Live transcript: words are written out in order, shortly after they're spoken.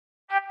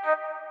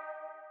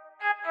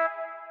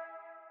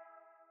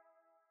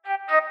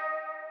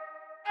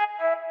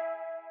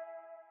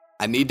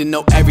I need to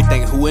know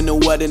everything, who and the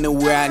what and the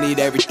where, I need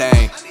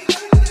everything.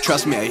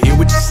 Trust me, I hear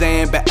what you're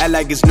saying, but act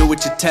like it's new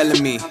what you're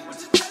telling me.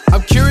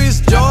 I'm curious,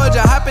 George,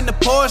 I hop in the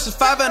Porsche, it's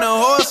 5 and a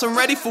horse, I'm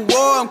ready for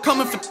war, I'm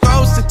coming for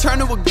throats, to turn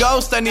to a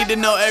ghost, I need to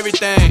know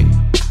everything.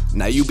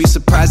 Now you be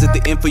surprised at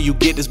the info you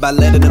get is by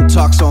letting them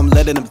talk, so I'm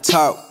letting them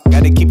talk.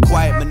 Gotta keep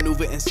quiet,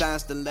 maneuver in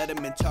silence, then let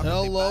them in talk.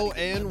 Hello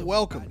and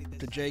welcome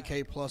to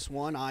JK Plus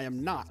One. I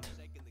am not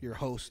your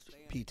host,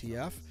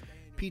 PTF.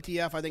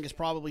 PTF, I think, is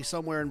probably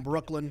somewhere in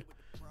Brooklyn,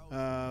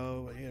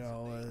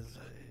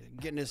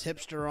 getting his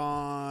hipster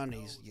on.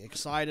 He's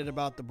excited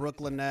about the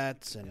Brooklyn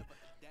Nets and,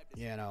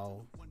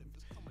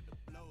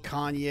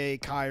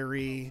 Kanye,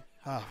 Kyrie.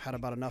 Had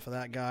about enough of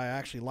that guy. I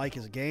actually like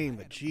his game,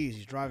 but geez,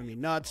 he's driving me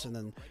nuts. And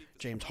then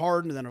James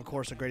Harden, and then of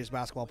course the greatest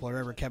basketball player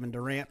ever, Kevin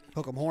Durant.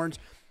 Hook 'em horns.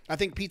 I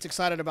think Pete's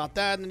excited about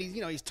that. And then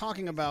he's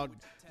talking about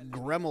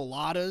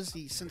gremolatas.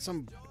 He sent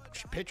some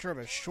picture of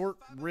a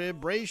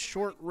braised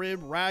short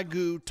rib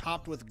ragu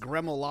topped with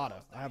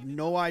gremolata. I have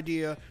no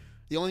idea.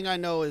 The only thing I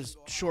know is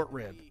short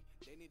rib,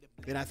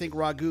 and I think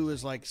ragu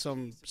is like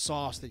some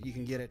sauce that you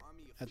can get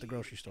at the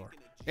grocery store.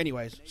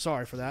 Anyways,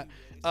 sorry for that.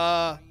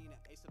 I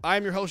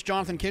am your host,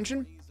 Jonathan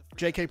Kinchin,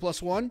 JK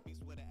Plus One,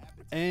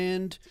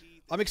 and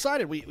I'm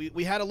excited.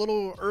 We had a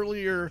little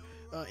earlier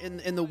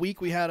in the week.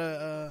 We had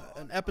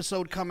an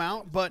episode come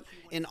out, but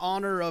in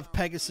honor of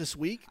Pegasus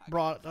Week,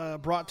 brought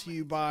to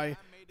you by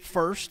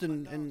First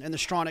and the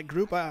Stronach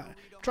Group. I'm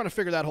trying to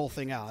figure that whole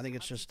thing out. I think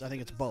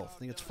it's both. I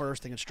think it's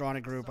First, I think it's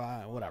Stronach Group.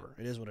 Whatever.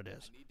 It is what it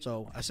is.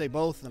 So I say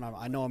both, and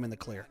I know I'm in the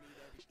clear.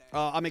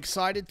 I'm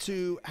excited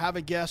to have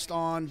a guest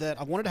on that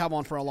I wanted to have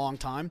on for a long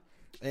time,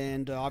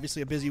 and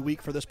obviously a busy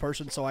week for this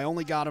person, so I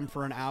only got him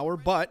for an hour,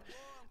 but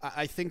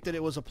I think that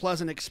it was a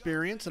pleasant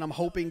experience, and I'm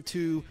hoping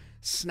to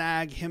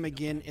snag him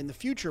again in the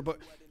future. But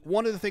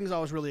one of the things I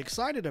was really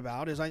excited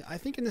about is I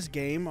think in this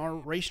game, our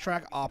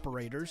racetrack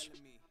operators,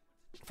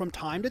 from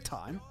time to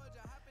time,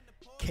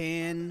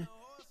 can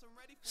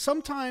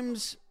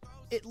sometimes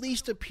at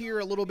least appear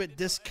a little bit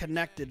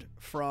disconnected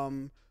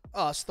from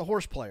us, the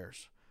horse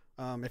players.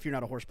 If you're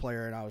not a horse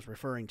player and I was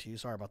referring to you,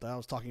 sorry about that. I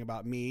was talking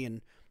about me,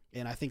 and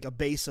I think a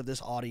base of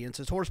this audience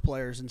is horse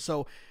players. And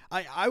so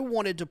I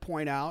wanted to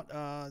point out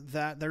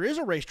that there is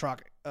a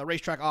racetrack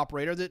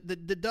operator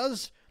that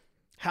does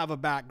have a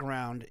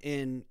background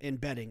in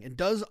betting and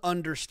does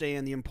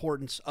understand the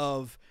importance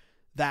of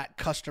that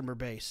customer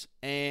base.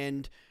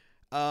 And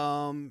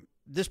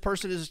this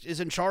person is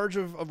in charge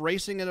of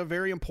racing at a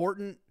very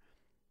important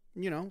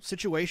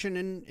situation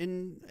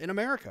in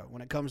America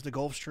when it comes to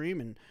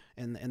Gulfstream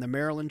and the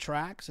Maryland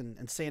tracks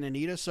and Santa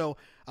Anita. So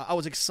I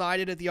was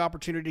excited at the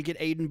opportunity to get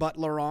Aidan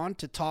Butler on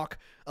to talk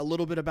a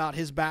little bit about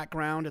his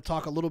background, to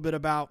talk a little bit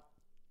about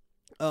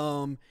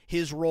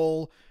his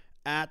role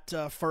at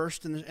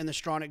First and the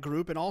Stronach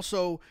Group, and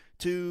also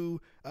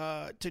to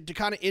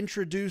kind of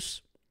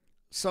introduce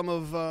some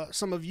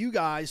of you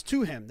guys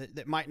to him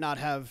that might not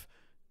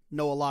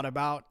know a lot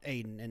about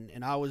Aidan.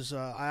 And I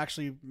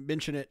actually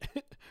mentioned it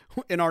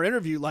in our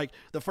interview, like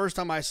the first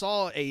time I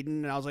saw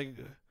Aidan, and I was like,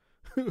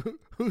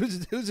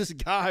 who's this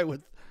guy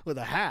with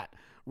a hat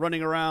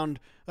running around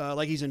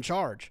like he's in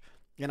charge?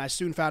 And I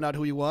soon found out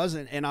who he was,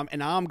 and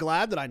I'm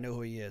glad that I know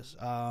who he is.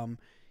 I've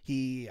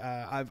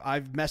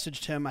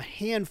messaged him a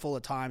handful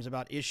of times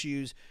about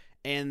issues,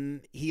 and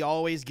he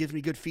always gives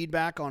me good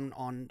feedback on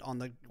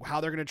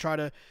how they're going to try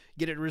to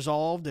get it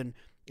resolved. And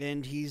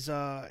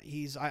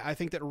I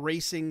think that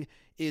racing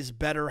is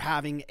better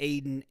having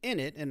Aidan in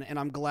it, and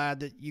I'm glad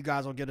that you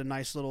guys will get a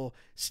nice little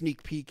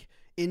sneak peek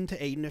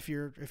into Aidan if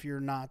you're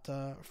not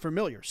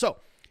familiar. So,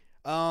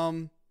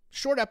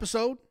 short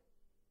episode.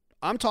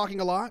 I'm talking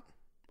a lot.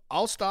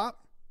 I'll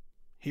stop.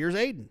 Here's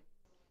Aidan.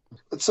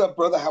 What's up,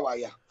 brother? How are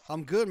you?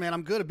 I'm good, man.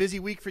 I'm good. A busy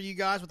week for you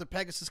guys with the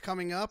Pegasus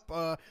coming up.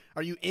 Are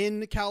you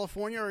in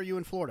California or are you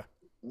in Florida?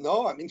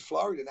 No, I'm in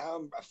Florida now.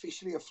 I'm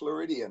officially a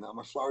Floridian. I'm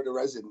a Florida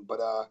resident, but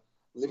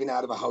living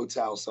out of a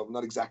hotel, so I'm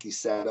not exactly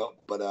set up,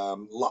 but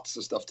lots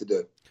of stuff to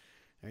do.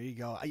 There you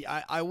go.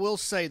 I will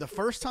say, the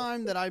first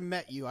time that I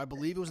met you, I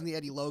believe it was in the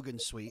Eddie Logan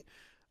suite,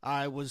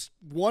 I was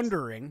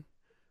wondering,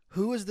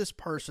 who is this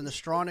person the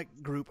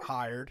Stronach Group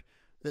hired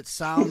that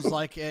sounds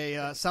like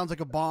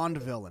a Bond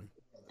villain?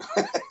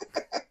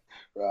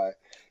 Right.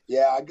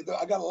 Yeah,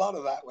 I got a lot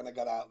of that when I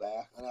got out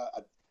there. And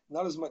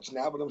not as much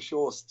now, but I'm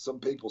sure some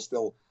people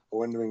still are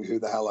wondering who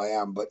the hell I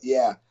am. But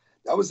yeah,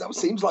 that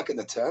seems like an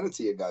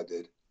eternity ago,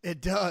 dude. It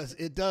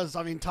does.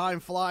 I mean, time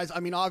flies. I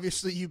mean,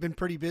 obviously you've been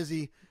pretty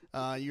busy.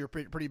 You're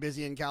pretty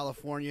busy in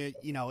California.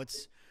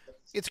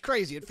 It's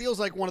crazy. It feels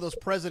like one of those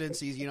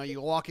presidencies,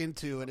 you walk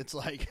into and it's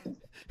like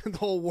the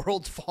whole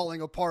world's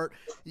falling apart.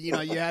 You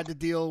had to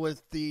deal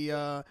with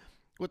the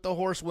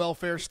horse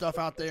welfare stuff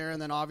out there,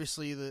 and then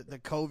obviously the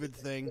COVID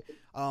thing,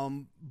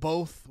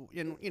 both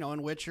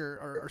in which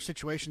are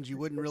situations you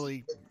wouldn't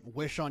really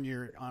wish on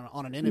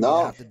an enemy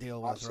to have to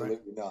deal with.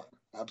 Absolutely right?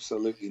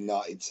 Absolutely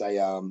not. It's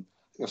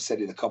I've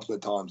said it a couple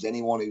of times.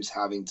 Anyone who's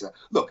having to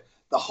look,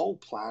 the whole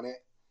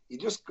planet,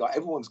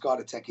 everyone's got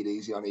to take it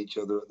easy on each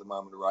other at the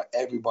moment, right?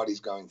 Everybody's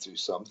going through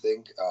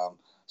something,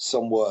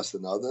 some worse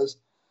than others.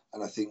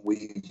 And I think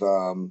we've,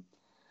 from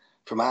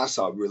our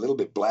side, we're a little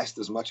bit blessed.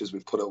 As much as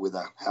we've put up with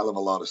a hell of a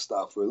lot of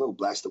stuff, we're a little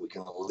blessed that we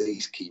can at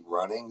least keep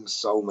running.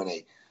 So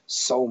many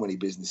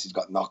businesses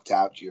got knocked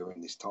out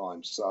during this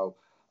time. So,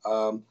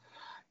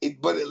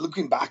 but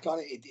looking back on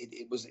it,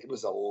 it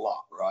was a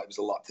lot, right? It was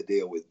a lot to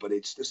deal with. But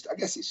it's just, I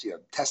guess it's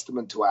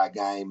testament to our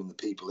game and the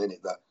people in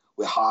it that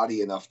we're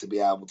hardy enough to be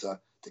able to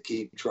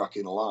keep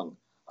trucking along.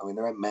 I mean,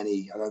 there aren't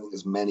many. I don't think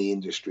there's many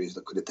industries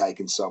that could have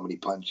taken so many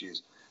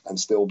punches and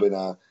still been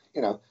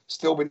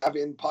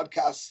having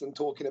podcasts and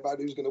talking about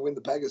who's going to win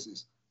the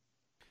Pegasus.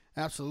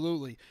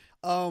 Absolutely.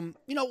 One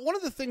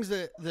of the things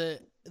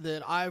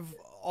that I've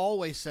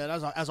always said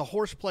as a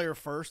horse player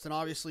first, and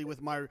obviously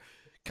with my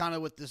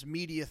with this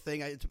media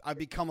thing, I've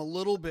become a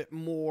little bit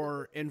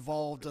more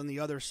involved on the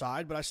other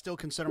side, but I still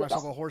consider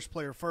myself a horse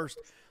player first.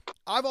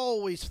 I've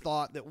always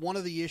thought that one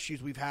of the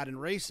issues we've had in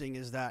racing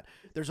is that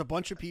there's a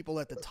bunch of people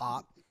at the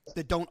top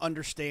that don't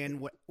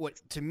understand what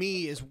to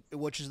me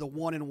which is the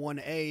 1 and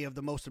 1A of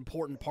the most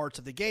important parts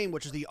of the game,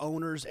 which is the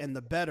owners and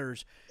the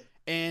bettors.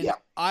 And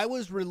I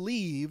was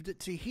relieved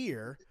to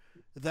hear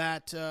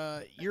that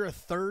you're a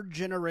third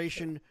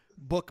generation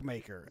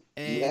bookmaker.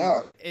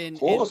 And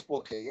horse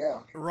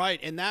booker, right.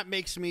 And that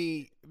makes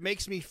me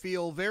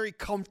feel very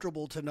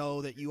comfortable to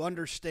know that you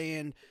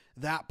understand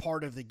that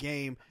part of the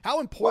game. How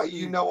important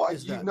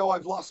is that?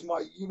 I've lost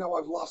my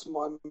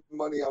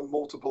money on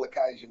multiple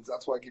occasions.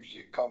 That's why it gives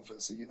you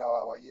confidence. So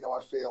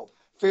I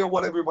feel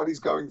what everybody's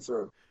going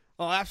through.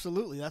 Oh,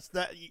 absolutely. That's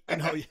that.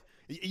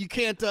 You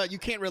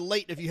can't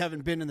relate if you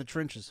haven't been in the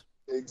trenches.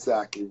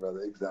 Exactly,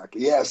 brother.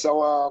 Exactly. Yeah.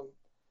 So,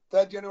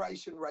 third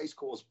generation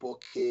racecourse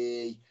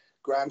bookie.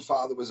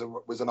 Grandfather was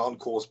an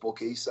on-course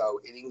bookie. So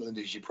in England,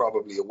 as you're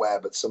probably aware,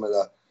 but some of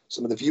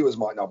the viewers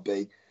might not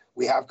be,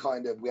 we have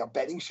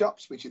betting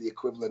shops, which are the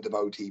equivalent of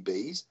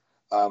OTBs,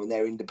 and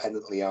they're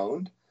independently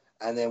owned.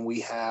 And then we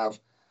have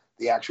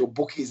the actual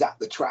bookies at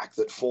the track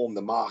that form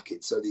the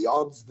market. So the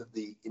odds that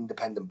the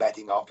independent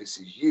betting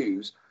offices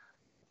use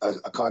are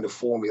kind of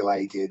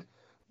formulated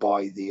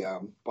by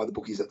the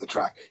bookies at the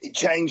track. It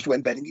changed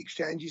when betting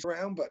exchanges were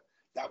around, but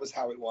that was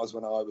how it was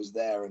when I was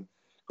there. And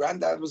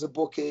Granddad was a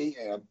bookie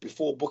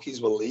before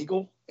bookies were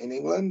legal in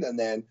England, and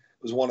then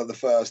was one of the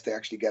first to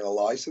actually get a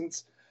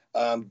license.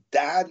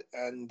 Dad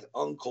and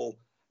Uncle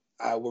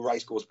were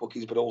racecourse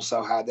bookies, but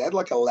also they had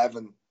like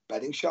 11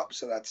 betting shops,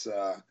 so that's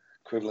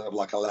equivalent of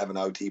like 11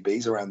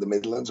 OTBs around the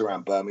Midlands,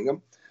 around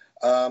Birmingham.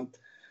 And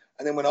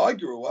then when I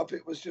grew up,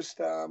 it was just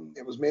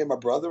it was me and my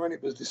brother, and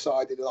it was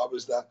decided that I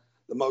was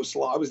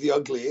I was the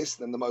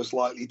ugliest and the most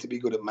likely to be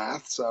good at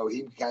math. So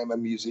he became a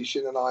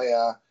musician, and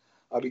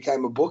I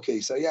became a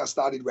bookie. So I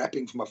started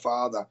repping for my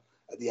father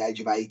at the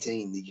age of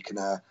 18. You can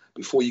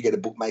before you get a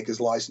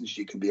bookmaker's license,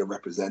 you can be a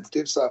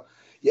representative. So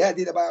we had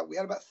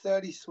about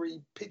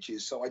 33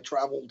 pitches. So I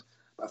traveled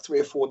about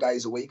 3 or 4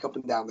 days a week up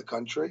and down the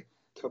country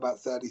to about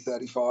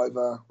 35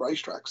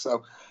 racetracks.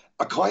 So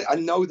I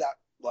know that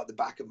like the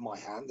back of my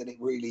hand, and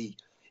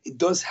it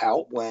does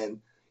help when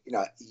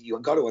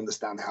you've got to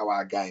understand how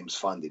our game's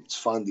funded. It's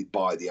funded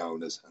by the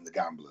owners and the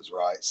gamblers,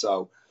 right?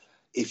 So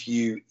if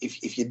you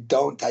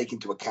don't take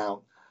into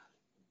account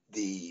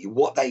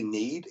what they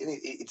need, and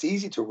it's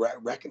easy to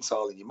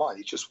reconcile in your mind.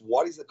 It's just,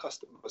 what is the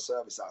customer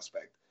service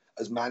aspect?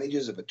 As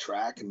managers of a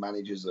track and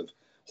managers of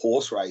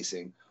horse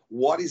racing,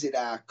 what is it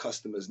our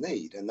customers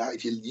need? And that,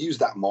 if you use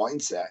that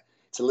mindset,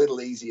 it's a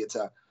little easier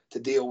to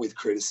deal with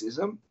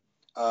criticism.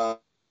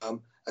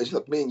 As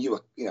look, me and you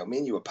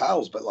are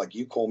pals, but like,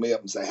 you call me up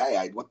and say, "Hey,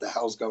 Aid, what the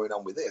hell's going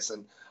on with this?"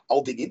 And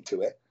I'll dig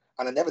into it,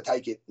 and I never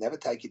take it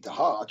to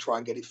heart. I try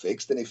and get it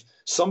fixed. And if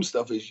some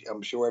stuff is,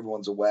 I'm sure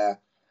everyone's aware,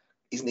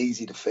 isn't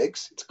easy to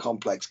fix, it's a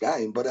complex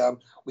game, but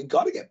we've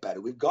got to get better.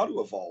 We've got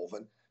to evolve.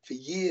 And for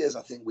years,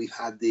 I think we've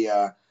had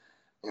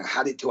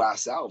had it to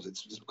ourselves.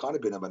 It's just kind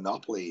of been a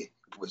monopoly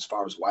as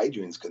far as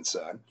wagering is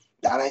concerned.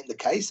 That ain't the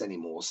case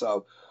anymore.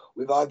 So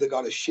we've either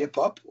got to ship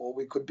up, or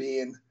we could be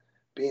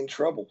in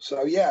trouble.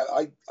 So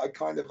I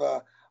kind of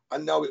I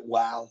know it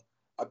well.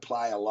 I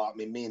play a lot. I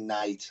mean, me and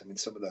Nate,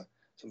 some of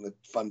the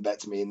fun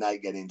bets me and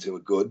Nate get into are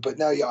good. But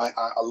no,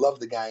 I love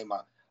the game.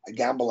 I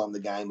gamble on the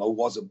game. I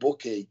was a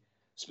bookie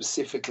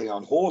specifically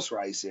on horse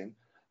racing.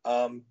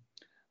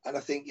 And I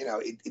think,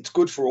 it's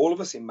good for all of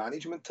us in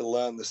management to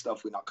learn the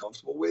stuff we're not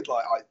comfortable with.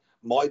 Like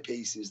my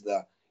piece is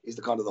the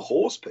kind of the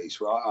horse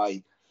piece, right?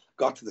 I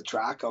got to the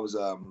track. I was,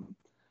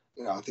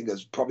 I think I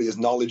was probably as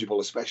knowledgeable,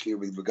 especially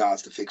with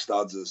regards to fixed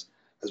odds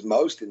as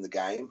most in the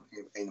game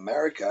in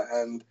America.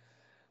 And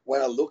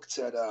when I looked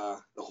at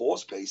the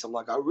horse piece, I'm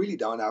like, I really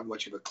don't have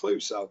much of a clue.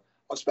 So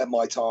I've spent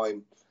my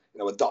time,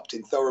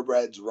 adopting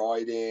thoroughbreds,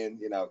 riding,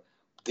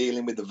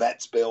 dealing with the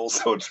vets bills.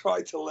 So I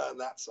try to learn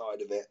that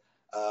side of it,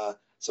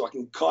 so I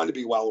can kind of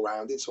be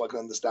well-rounded, so I can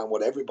understand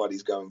what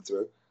everybody's going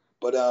through.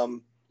 But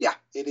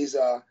it is.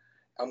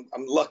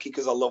 I'm lucky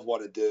because I love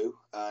what I do,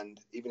 and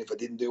even if I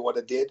didn't do what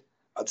I did,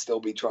 I'd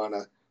still be trying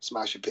to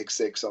smash a pick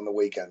six on the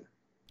weekend.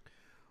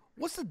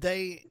 What's the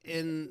day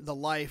in the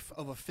life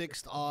of a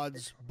fixed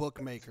odds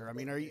bookmaker? I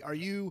mean, are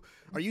you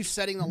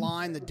setting the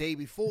line the day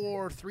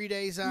before, 3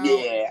 days out?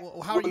 Yeah.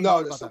 How are you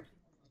going about that?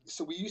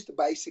 So we used to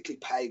basically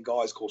pay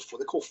guys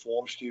they're called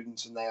form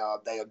students, and they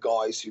are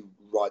guys who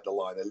write the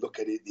line. They look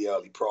at it, the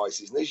early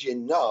prices, and as you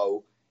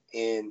know,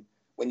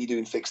 when you're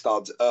doing fixed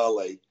odds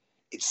early,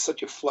 it's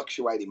such a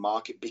fluctuating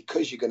market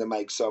because you're going to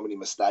make so many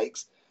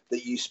mistakes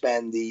that you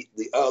spend the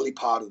early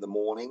part of the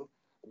morning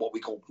what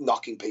we call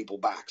knocking people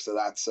back. So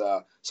that's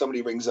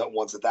somebody rings up and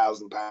wants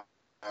 £1,000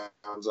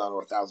 on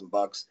or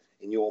 $1,000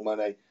 in your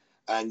money,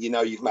 and you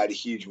know you've made a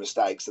huge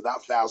mistake. So that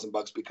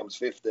 $1,000 becomes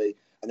 50,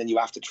 and then you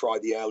have to try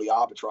the early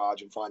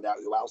arbitrage and find out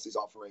who else is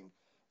offering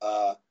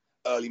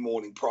early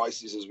morning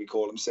prices, as we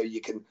call them, so you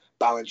can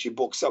balance your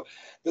book. So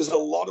there's a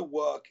lot of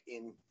work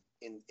in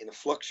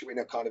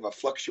a kind of a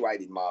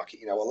fluctuating market.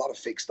 You know, a lot of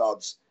fixed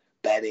odds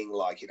betting,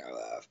 like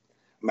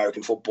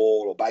American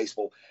football or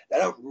baseball, they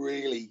don't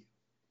really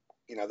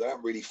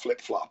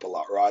flip-flop a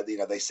lot, right? You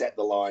know, they set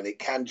the line. It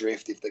can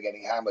drift if they're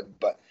getting hammered,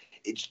 but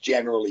it's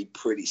generally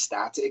pretty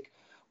static,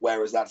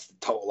 whereas that's the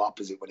total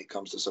opposite when it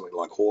comes to something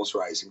like horse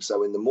racing.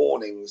 So in the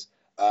mornings,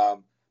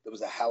 there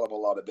was a hell of a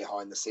lot of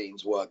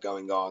behind-the-scenes work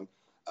going on,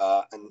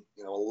 and,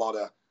 you know, a lot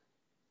of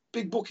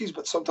big bookies,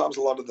 but sometimes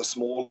a lot of the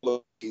smaller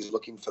bookies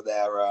looking for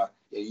their,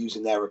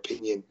 using their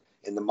opinion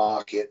in the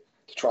market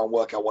to try and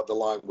work out what the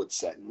line would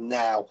set.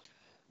 Now,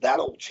 that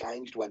all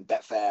changed when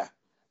Betfair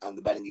and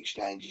the betting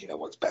exchange,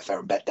 what's Betfair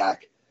and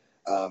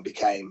BetDAQ,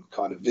 became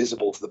kind of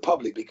visible to the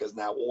public, because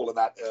now all of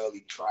that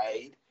early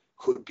trade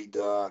could be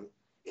done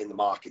in the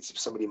markets. If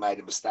somebody made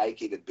a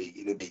mistake, it'd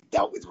be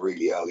dealt with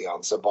really early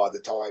on. So by the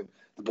time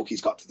the bookies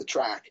got to the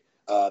track,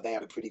 they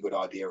had a pretty good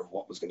idea of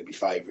what was going to be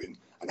favouring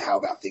and how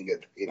that thing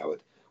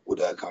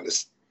would kind of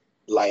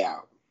lay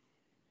out.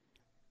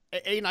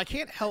 And I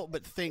can't help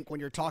but think when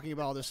you're talking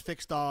about all this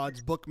fixed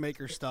odds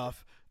bookmaker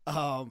stuff,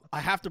 I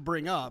have to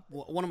bring up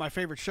one of my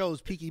favorite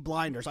shows, Peaky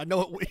Blinders. I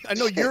know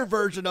your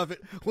version of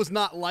it was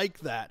not like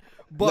that,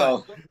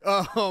 but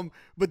no.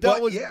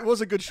 But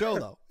was a good show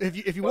though.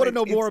 If you want to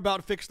know more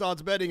about fixed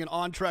odds betting and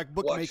on track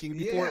bookmaking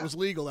before it was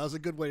legal, that was a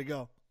good way to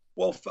go.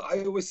 Well, I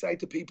always say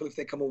to people, if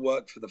they come and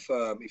work for the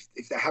firm,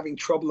 if they're having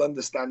trouble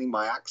understanding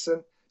my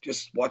accent,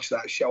 just watch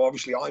that show.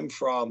 Obviously, I'm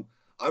from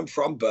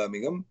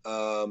Birmingham.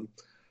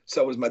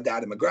 So was my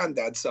dad and my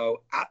granddad.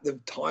 So at the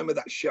time of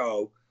that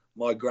show,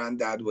 my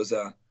granddad was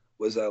a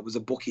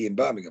bookie in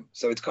Birmingham.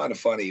 So it's kind of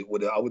funny.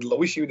 I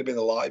wish he would have been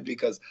alive,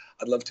 because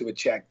I'd love to have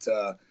checked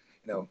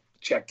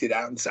it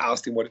out and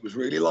asked him what it was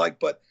really like.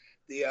 But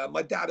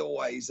my dad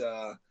always,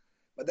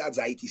 my dad's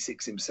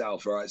 86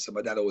 himself, right? So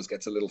my dad always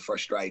gets a little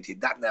frustrated.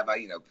 That never,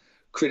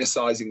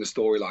 criticizing the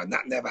storyline,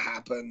 that never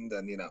happened.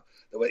 And,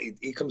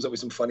 he comes up with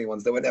some funny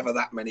ones. There were never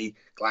that many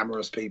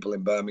glamorous people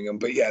in Birmingham.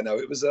 But yeah, no,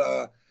 it was,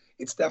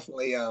 it's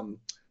definitely,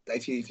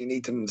 if you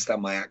need to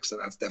understand my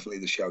accent, that's definitely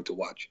the show to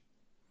watch.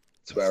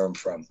 That's where I'm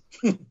from.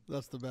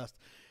 That's the best.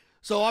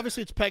 So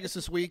obviously it's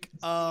Pegasus week.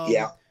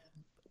 Yeah.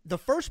 The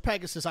first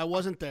Pegasus, I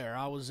wasn't there.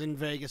 I was in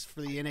Vegas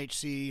for the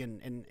NHC,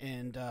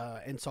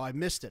 and so I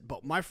missed it.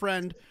 But my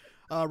friend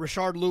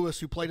Rashard Lewis,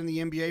 who played in the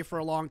NBA for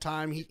a long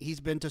time, he's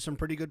been to some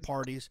pretty good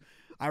parties.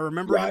 I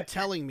remember him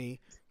telling me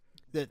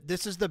that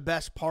this is the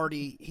best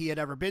party he had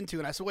ever been to,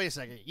 and I said, "Wait a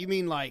second, you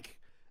mean like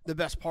the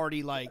best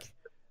party like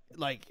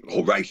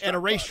at a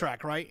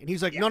racetrack, right?" And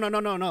he's like,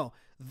 No.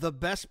 The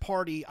best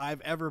party I've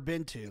ever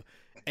been to.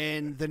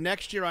 And the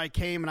next year I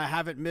came, and I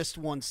haven't missed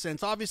one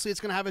since. Obviously, it's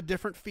going to have a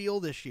different feel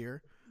this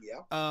year.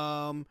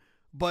 Yeah.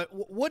 But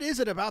what is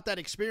it about that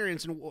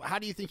experience, and how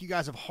do you think you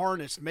guys have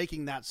harnessed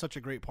making that such a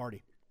great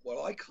party?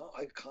 Well, I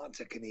can't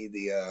take any of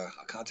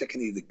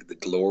the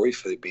glory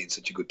for it being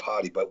such a good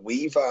party. But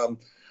we've, I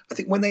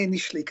think when they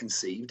initially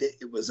conceived it,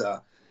 it was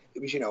a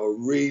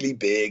really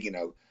big,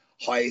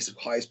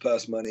 highest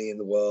purse money in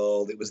the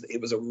world. It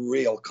was a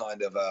real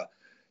kind of a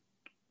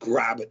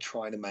grab at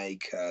trying to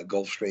make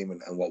Gulfstream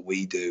and what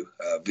we do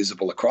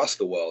visible across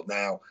the world.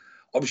 Now,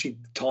 obviously,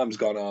 time's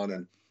gone on,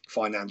 and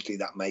financially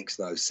that makes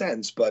no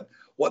sense. But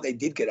what they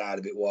did get out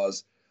of it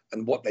was,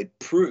 and what they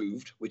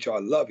proved, which I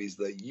love, is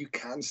that you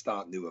can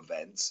start new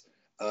events.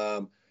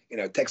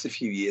 It takes a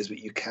few years, but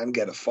you can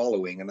get a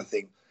following. And I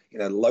think,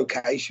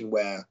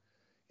 location-wise,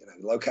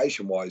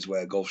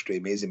 where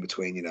Gulfstream is in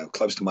between,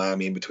 close to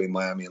Miami, in between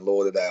Miami and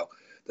Lauderdale,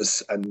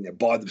 and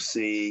by the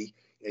sea,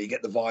 you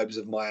get the vibes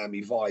of Miami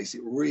Vice.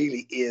 It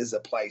really is a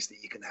place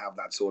that you can have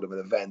that sort of an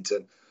event.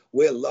 And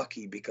we're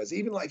lucky, because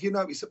even like,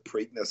 it's a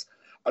Preakness,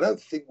 I don't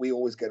think we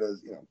always get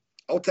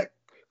I'll take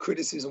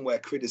criticism where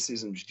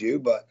criticism's due,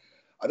 but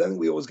I don't think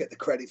we always get the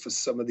credit for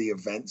some of the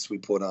events we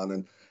put on,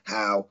 and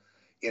how,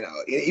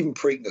 even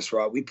Preakness,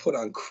 right? We put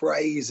on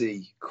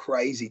crazy,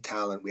 crazy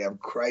talent. We have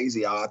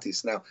crazy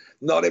artists. Now,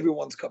 not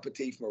everyone's cup of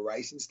tea from a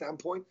racing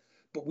standpoint,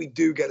 but we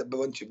do get a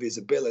bunch of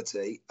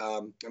visibility,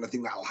 and I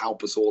think that'll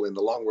help us all in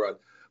the long run.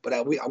 But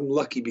I'm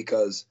lucky,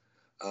 because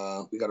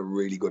we got a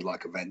really good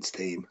events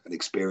team, an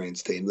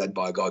experienced team led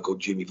by a guy called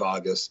Jimmy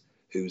Vargas,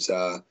 who's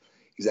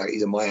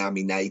he's a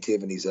Miami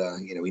native, and he's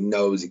he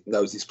knows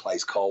this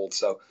place cold.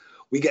 So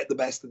we get the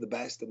best of the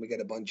best and we get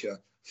a bunch of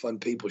fun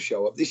people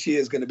show up. This year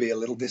is going to be a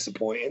little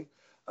disappointing.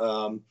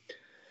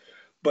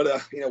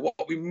 But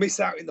what we miss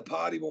out in the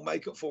party, we'll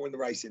make up for in the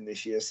racing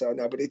this year. So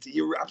no, but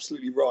you're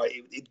absolutely right.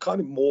 It kind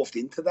of morphed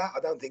into that. I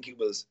don't think it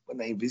was, when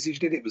they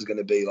envisaged it, it was going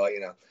to be like,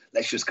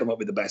 let's just come up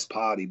with the best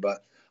party.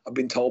 But I've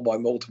been told by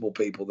multiple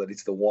people that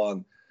it's the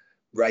one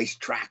race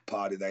track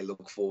party they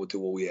look forward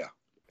to all year.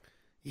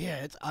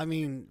 Yeah,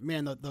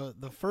 man,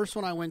 the first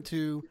one I went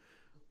to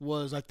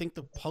was, I think,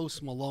 the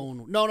Post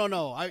Malone. No.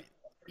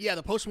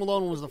 The Post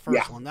Malone was the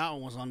first one. That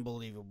one was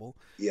unbelievable.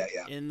 Yeah.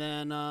 And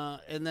then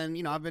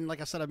I've been, like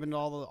I said, I've been to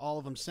all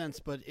of them since.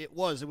 But it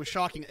was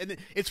shocking, and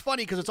it's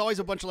funny because it's always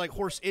a bunch of like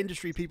horse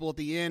industry people at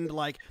the end,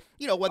 like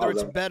whether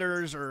it's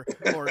bettors or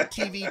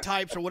TV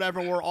types or whatever.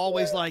 We're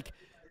always like,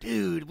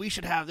 dude, we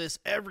should have this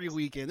every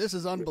weekend. This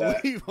is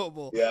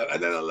unbelievable. Yeah,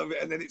 and then I love it.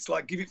 And then it's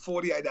like, give it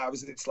 48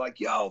 hours, and it's like,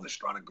 yo, the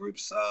Strana group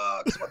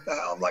sucks. What the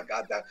hell? I'm like,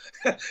 God damn.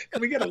 Can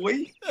we get a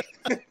week?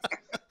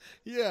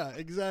 Yeah,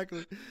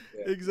 exactly.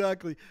 Yeah.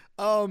 Exactly.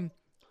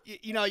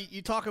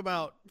 You talk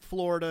about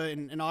Florida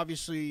and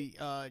obviously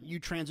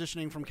you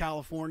transitioning from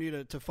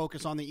California to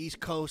focus on the East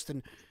Coast,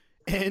 and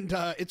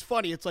it's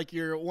funny. It's like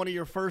one of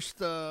your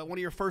first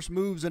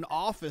moves in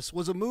office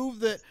was a move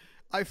that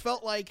I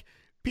felt like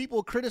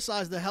people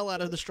criticized the hell out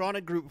of the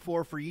Strana group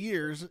for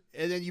years,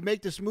 and then you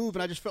make this move,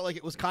 and I just felt like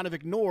it was kind of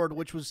ignored,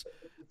 which was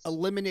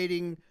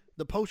eliminating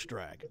the post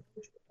drag.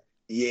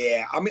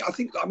 Yeah,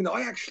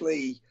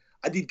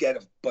 I did get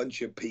a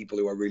bunch of people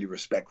who I really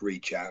respect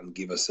reach out and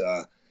give us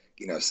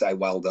say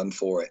well done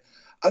for it.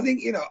 I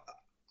think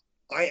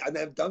I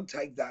don't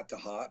take that to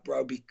heart,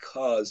 bro,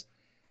 because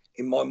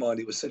in my mind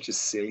it was such a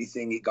silly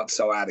thing. It got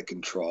so out of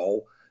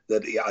control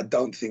that I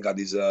don't think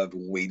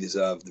we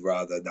deserved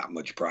rather that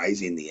much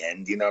praise in the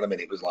end. You know what I mean?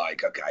 It was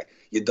like, okay,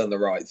 you've done the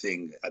right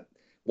thing.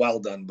 Well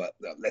done, but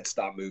let's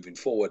start moving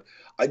forward.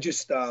 I've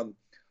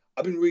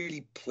been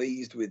really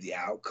pleased with the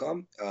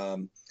outcome.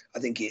 I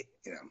think it,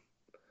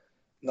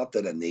 not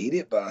that I need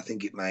it, but I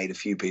think it made a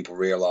few people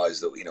realize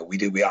that,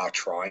 we are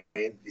trying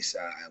this.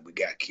 We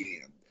get,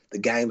 the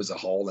game as a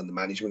whole and the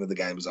management of the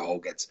game as a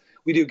whole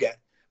we do get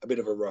a bit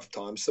of a rough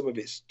time. Some of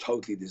it's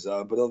totally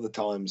deserved, but other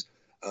times,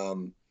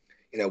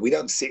 we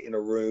don't sit in a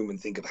room and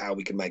think of how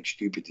we can make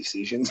stupid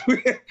decisions.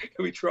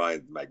 We try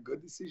and make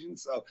good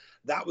decisions. So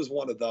that was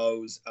one of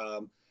those.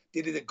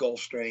 Did it at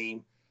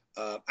Gulfstream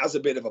as a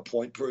bit of a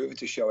point prover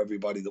to show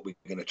everybody that we're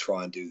going to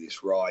try and do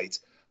this right.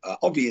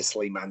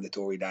 Obviously,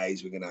 mandatory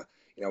days, we're going to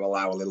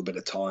allow a little bit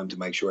of time to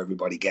make sure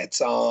everybody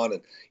gets on.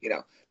 And,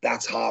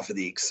 that's half of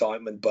the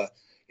excitement. But,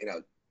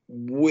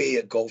 we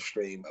at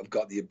Gulfstream have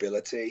got the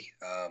ability,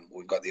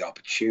 we've got the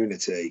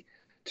opportunity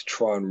to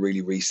try and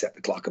really reset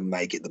the clock and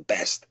make it the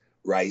best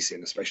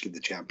racing, especially the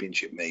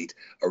championship meet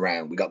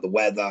around. We got the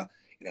weather,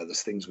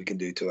 there's things we can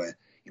do to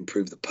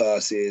improve the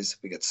purses.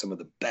 We got some of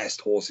the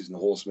best horses and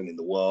horsemen in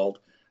the world.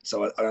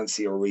 So I don't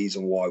see a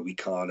reason why we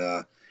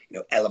can't,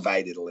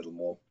 elevate it a little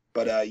more.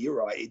 But you're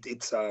right.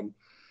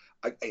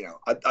 I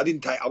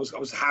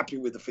was happy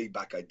with the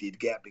feedback I did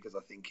get, because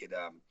I think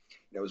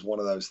it was one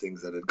of those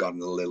things that had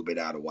gotten a little bit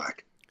out of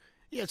whack.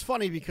 Yeah, it's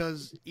funny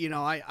because,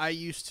 I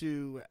used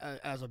to,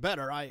 as a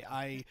bettor,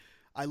 I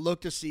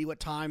look to see what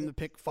time the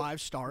pick 5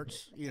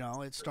 starts.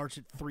 It starts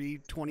at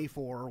 3:24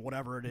 or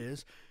whatever it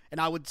is. And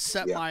I would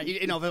set my,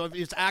 if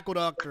it's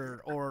Aqueduct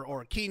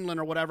or Keeneland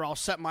or whatever, I'll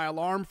set my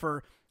alarm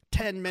for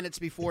 10 minutes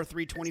before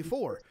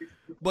 3:24.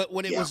 But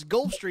when it was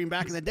Gulfstream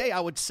back in the day, I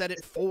would set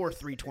it for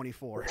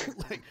 3:24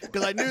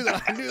 because I knew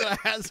that I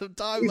had some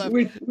time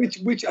left.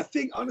 Which I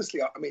think,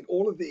 honestly,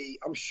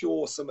 I'm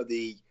sure some of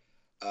the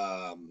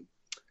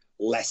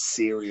less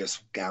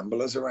serious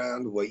gamblers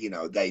around where,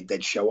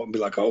 they'd show up and be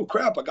like, oh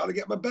crap, I got to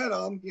get my bet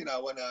on,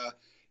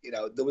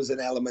 and there was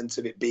an element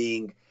of it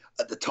being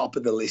at the top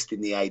of the list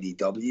in the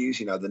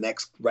ADWs. The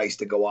next race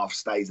to go off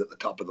stays at the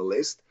top of the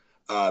list.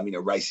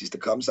 Races to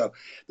come. So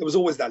there was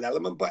always that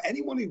element. But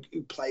anyone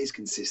who plays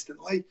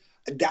consistently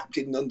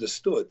adapted and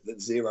understood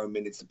that 0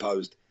 minutes to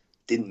post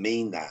didn't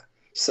mean that.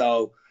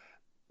 So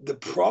the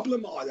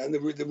problem, and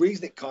the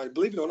reason it kind of,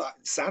 believe it or not,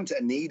 Santa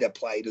Anita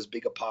played as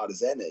big a part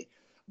as any.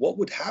 What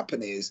would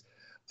happen is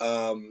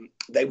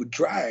they would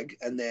drag,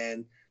 and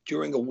then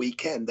during a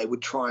weekend, they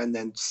would try and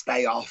then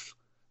stay off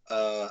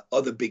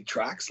other big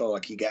tracks. So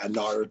like you get a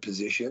Naira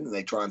position, and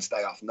they try and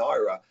stay off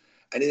Naira.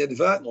 And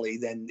inadvertently,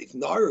 then, if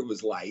Naira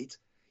was late,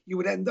 you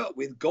would end up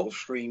with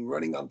Gulfstream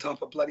running on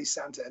top of bloody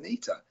Santa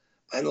Anita.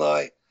 And,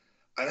 I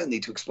don't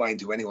need to explain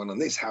to anyone on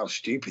this how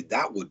stupid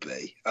that would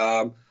be.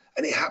 And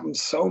it happened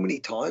so many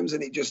times,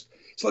 and it's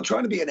like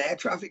trying to be an air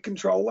traffic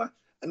controller,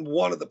 and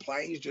one of the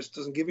planes just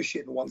doesn't give a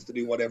shit and wants to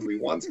do whatever he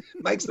wants.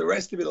 Makes the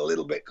rest of it a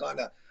little bit kind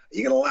of, are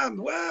you going to land?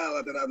 Well,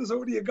 I don't know. There's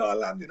already a guy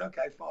landing.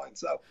 Okay, fine.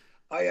 So,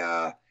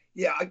 I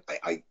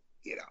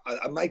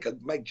make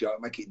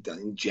it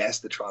in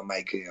jest to try and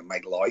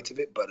make light of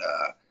it, but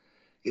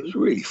it was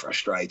really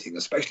frustrating.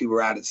 Especially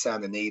we're out at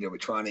Santa Anita, we're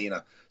trying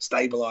to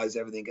stabilize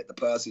everything, get the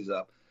purses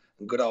up,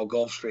 and good old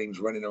Gulfstream's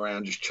running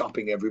around just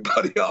chopping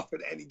everybody off at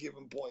any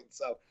given point.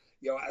 So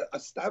I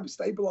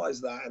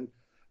stabilized that, and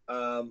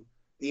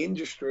the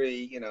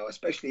industry,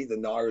 especially the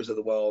Nairas of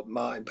the world,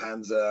 Martin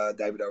Panzer,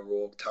 David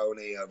O'Rourke,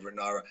 Tony over at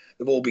Naira,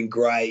 they've all been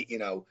great.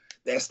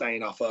 They're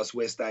staying off us,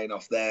 we're staying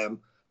off them.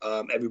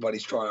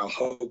 Everybody's trying to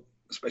hope,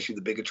 especially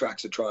the bigger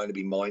tracks, are trying to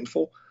be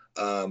mindful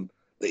that,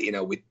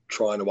 we're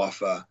trying to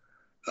offer,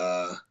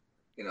 I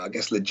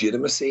guess,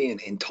 legitimacy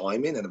in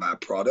timing and about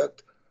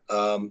product.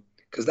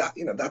 Because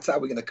that's how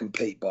we're going to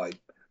compete, by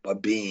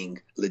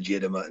being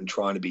legitimate and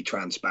trying to be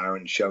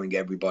transparent and showing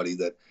everybody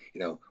that,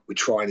 we're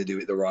trying to do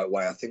it the right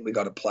way. I think we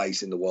got a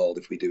place in the world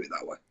if we do it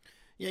that way.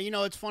 Yeah,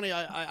 it's funny.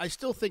 I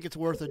still think it's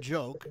worth a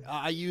joke.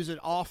 I use it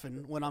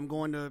often when I'm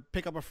going to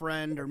pick up a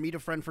friend or meet a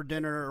friend for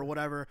dinner or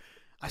whatever.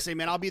 I say,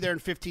 man, I'll be there in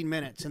 15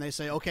 minutes. And they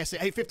say, okay. I say,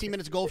 hey, 15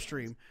 minutes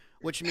Gulfstream,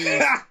 which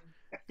means,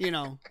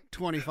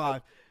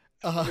 25.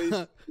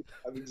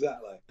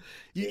 Exactly.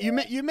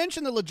 You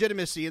mentioned the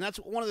legitimacy, and that's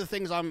one of the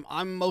things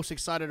I'm most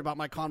excited about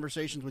my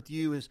conversations with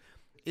you is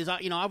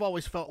I've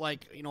always felt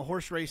like,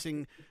 horse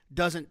racing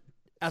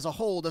as a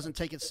whole doesn't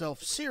take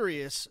itself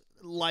serious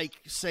like,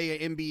 say,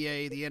 an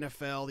NBA, the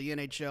NFL, the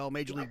NHL,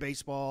 Major League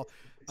Baseball,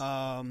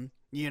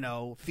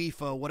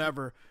 FIFA,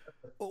 whatever.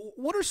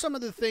 What are some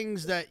of the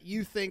things that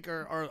you think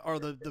are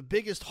the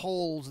biggest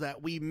holes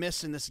that we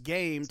miss in this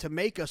game to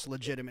make us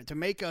legitimate, to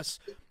make us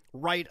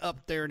right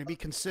up there and to be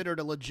considered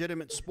a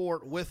legitimate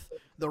sport with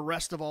the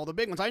rest of all the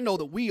big ones? I know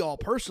that we all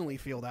personally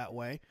feel that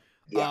way.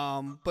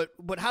 Yeah.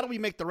 But how do we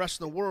make the rest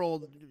of the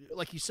world,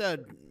 like you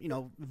said,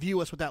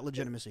 view us with that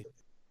legitimacy?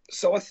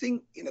 So I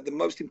think, the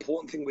most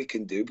important thing we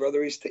can do,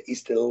 brother, is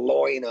to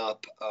line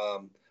up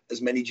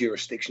as many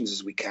jurisdictions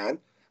as we can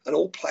and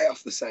all play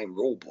off the same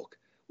rule book,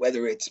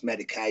 whether it's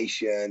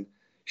medication,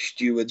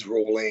 stewards'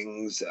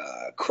 rulings,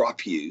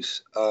 crop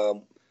use.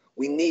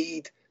 We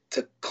need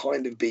to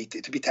kind of be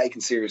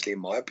taken seriously, in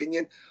my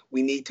opinion.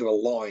 We need to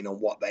align on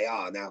what they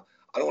are. Now,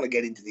 I don't want to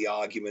get into the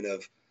argument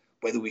of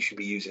whether we should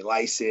be using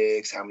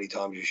Lasix, how many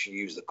times you should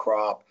use the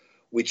crop,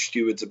 which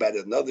stewards are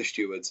better than other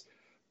stewards.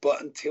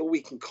 But until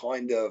we can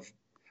kind of,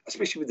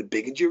 especially with the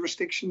bigger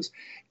jurisdictions,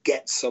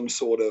 get some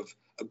sort of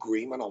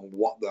agreement on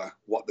what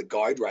the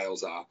guide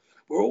rails are,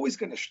 we're always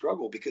going to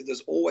struggle because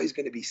there's always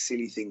going to be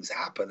silly things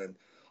happen.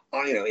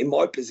 And in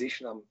my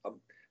position, I'm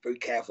very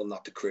careful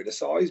not to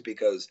criticize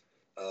because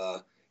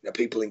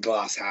people in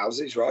glass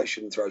houses, right,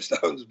 shouldn't throw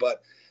stones.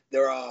 But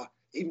there are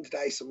even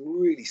today some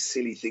really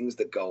silly things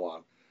that go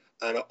on,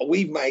 and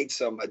we've made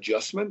some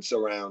adjustments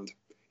around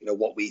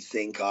what we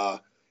think are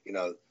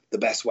the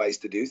best ways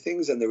to do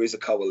things. And there is a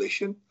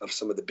coalition of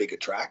some of the bigger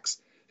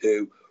tracks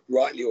who,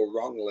 rightly or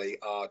wrongly,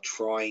 are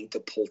trying to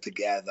pull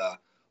together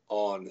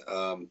on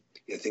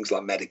things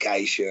like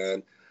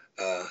medication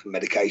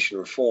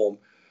reform.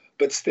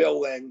 But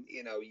still, then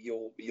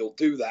you'll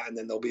do that, and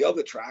then there'll be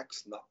other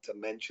tracks, not to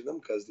mention them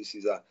because this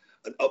is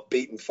an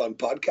upbeat and fun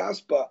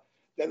podcast. But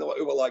then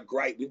we were like,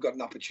 great, we've got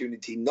an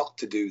opportunity not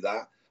to do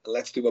that, and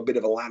let's do a bit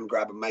of a land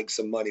grab and make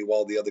some money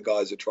while the other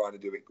guys are trying to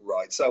do it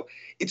right. So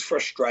it's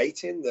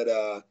frustrating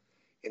that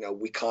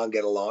we can't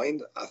get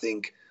aligned. I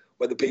think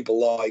whether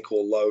people like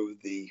or loathe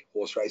the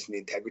Horse Racing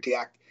Integrity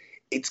Act,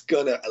 it's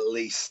gonna at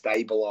least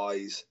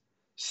stabilize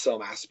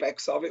some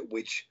aspects of it,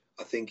 which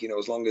I think,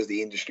 as long as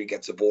the industry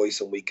gets a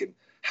voice and we can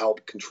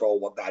help control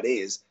what that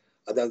is,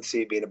 I don't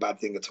see it being a bad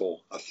thing at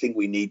all. I think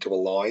we need to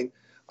align.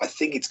 I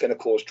think it's going to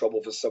cause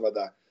trouble for some of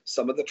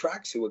the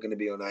tracks who are going to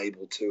be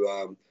unable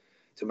to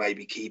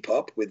maybe keep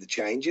up with the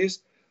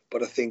changes.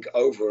 But I think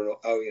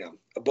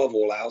above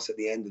all else, at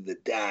the end of the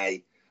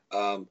day,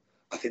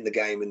 I think the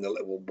game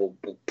will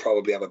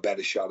probably have a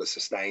better shot of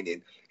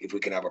sustaining if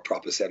we can have a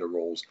proper set of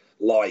rules,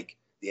 like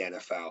the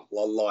NFL,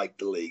 like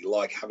the league,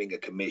 like having a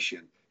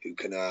commission who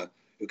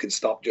can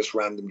stop just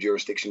random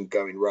jurisdictions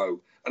going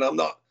rogue. And I'm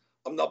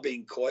not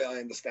being coy. I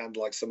understand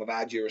like some of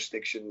our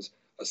jurisdictions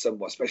are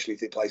somewhat, especially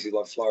places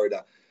like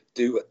Florida,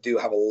 do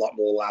have a lot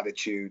more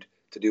latitude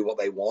to do what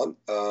they want.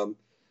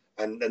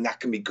 And that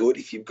can be good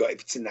if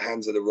it's in the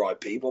hands of the right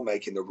people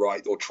making the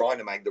right or trying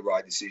to make the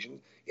right decision,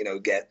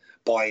 get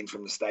buy-in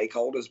from the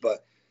stakeholders.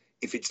 But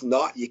if it's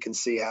not, you can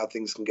see how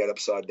things can get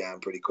upside down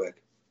pretty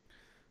quick.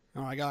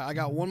 All right, I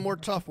got one more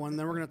tough one.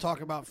 Then we're going to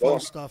talk about fun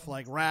stuff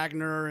like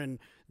Ragnar and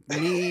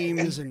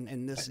memes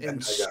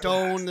and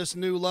Stone, this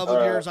new love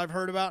of yours I've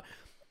heard about.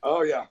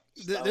 Oh yeah,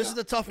 this is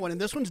the tough one, and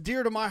this one's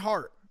dear to my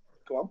heart.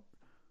 Go on.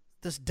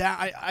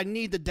 I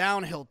need the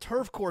downhill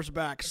turf course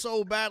back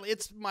so badly.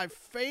 It's my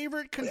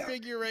favorite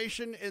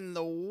configuration in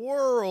the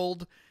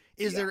world.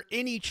 Is there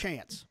any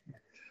chance?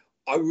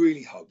 I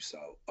really hope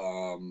so.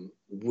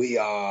 We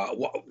are.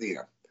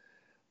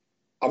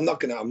 I'm not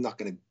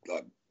gonna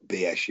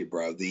BS you,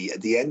 bro. At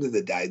the end of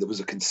the day, there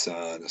was a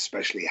concern,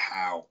 especially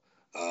how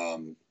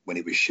when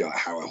it was shot,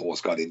 how a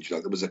horse got injured.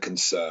 Like, there was a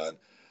concern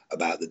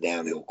about the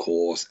downhill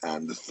course,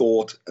 and the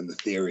thought and the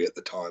theory at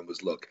the time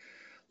was, look,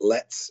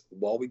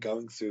 while we're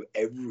going through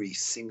every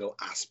single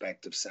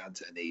aspect of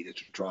Santa Anita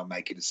to try and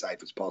make it as safe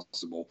as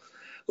possible,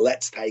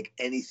 let's take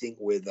anything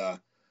with and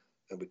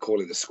we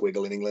call it a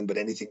squiggle in England, but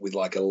anything with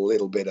like a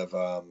little bit of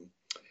a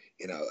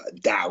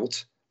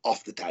doubt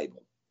off the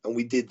table. And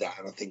we did that,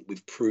 and I think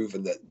we've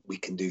proven that we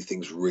can do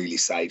things really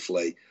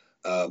safely.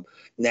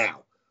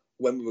 Now,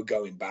 when we were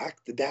going back,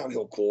 the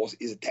downhill course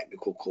is a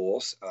technical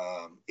course.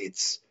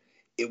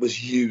 It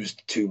was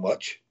used too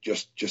much,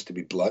 just to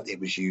be blunt. It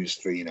was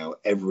used for,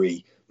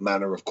 every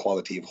manner of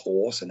quality of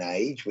horse and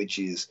age, which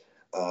is,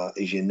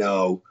 as you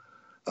know,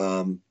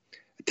 a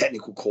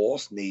technical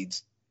course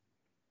needs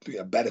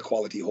better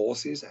quality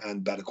horses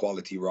and better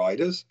quality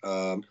riders.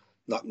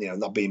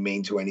 Not being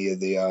mean to any of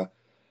the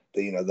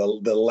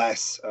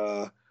less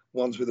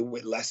ones with a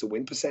lesser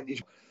win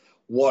percentage.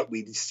 What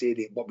we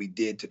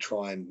did to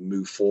try and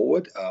move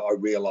forward, I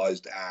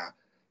realised our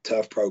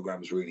turf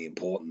program is really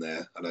important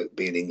there. And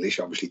being English,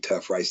 obviously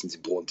turf racing is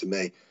important to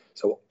me.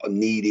 So I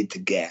needed to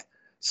get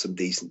some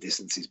decent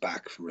distances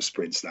back from a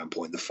sprint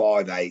standpoint. The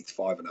 5.8,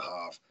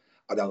 5.5,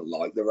 I don't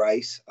like the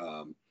race.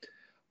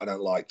 I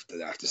don't like to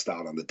have to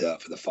start on the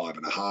dirt for the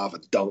 5.5. I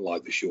don't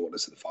like the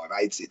shortness of the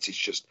 5.8. It's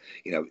just,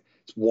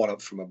 it's one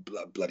up from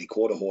a bloody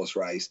quarter horse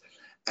race.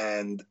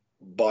 And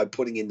by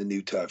putting in the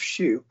new turf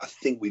shoe, I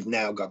think we've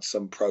now got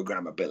some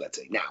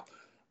programmability. Now,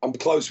 I'm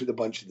close with a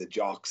bunch of the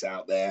jocks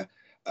out there.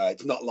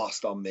 It's not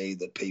lost on me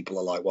that people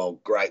are like, well,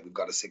 great, we've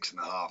got a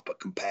 6.5, but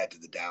compared to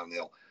the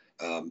downhill,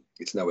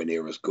 it's nowhere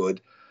near as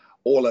good.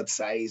 All I'd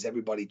say is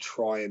everybody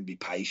try and be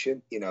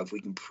patient. If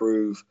we can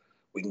prove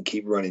we can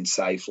keep running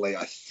safely,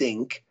 I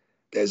think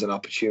there's an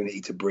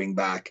opportunity to bring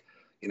back,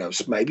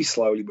 maybe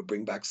slowly, but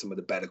bring back some of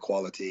the better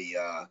quality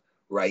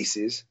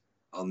races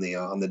on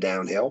the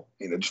downhill,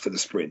 just for the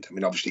sprint. I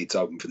mean, obviously it's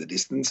open for the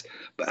distance,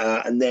 but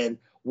and then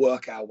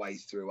work our way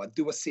through.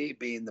 Do I see it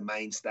being the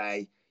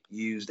mainstay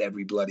used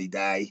every bloody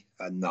day?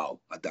 No,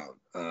 I don't.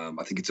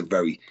 I think it's a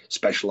very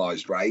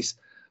specialized race,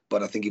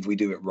 but I think if we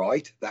do it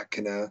right, that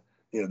can,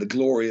 the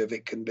glory of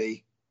it can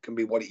be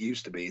what it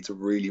used to be. It's a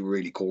really,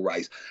 really cool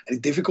race, and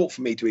it's difficult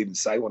for me to even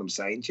say what I'm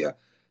saying to you,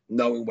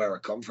 knowing where I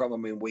come from. I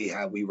mean, we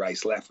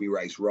race left, we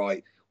race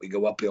right, we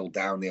go uphill,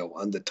 downhill,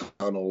 under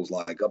tunnels,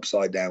 like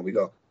upside down. We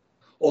go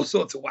all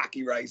sorts of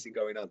wacky racing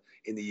going on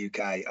in the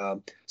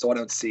UK. So I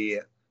don't see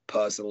it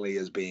personally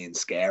as being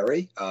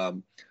scary,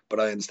 but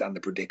I understand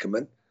the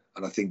predicament.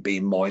 And I think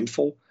being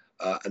mindful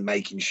and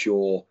making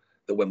sure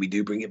that when we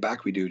do bring it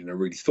back, we do it in a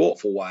really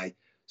thoughtful way.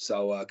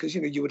 So, because,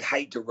 you would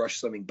hate to rush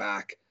something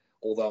back,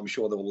 although I'm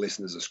sure the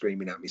listeners are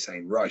screaming at me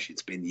saying, rush,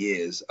 it's been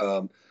years.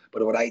 But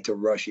I would hate to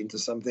rush into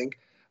something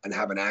and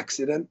have an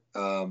accident.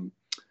 And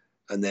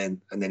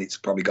then it's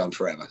probably gone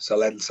forever. So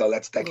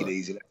let's take it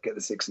easy. Let's get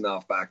the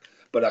 6.5 back.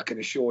 But I can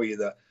assure you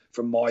that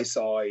from my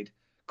side,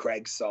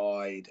 Craig's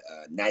side,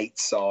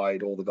 Nate's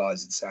side, all the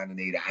guys at Santa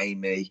Anita,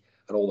 Amy,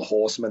 and all the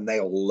horsemen, they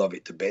all love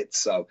it to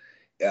bits. So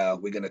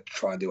we're going to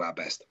try and do our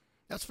best.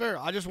 That's fair.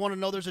 I just want to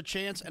know there's a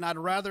chance, and I'd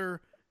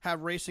rather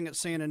have racing at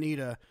Santa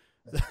Anita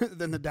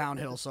than the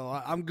downhill. So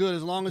I'm good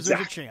as long as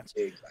there's a chance.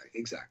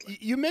 Exactly.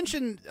 You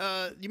mentioned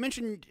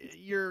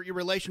your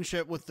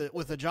relationship with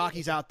the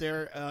jockeys out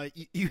there.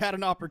 You had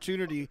an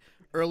opportunity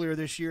earlier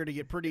this year to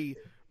get pretty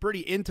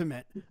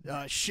intimate,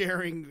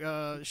 sharing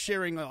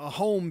a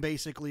home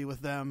basically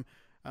with them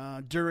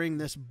during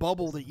this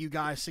bubble that you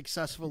guys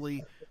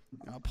successfully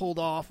pulled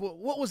off.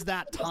 What was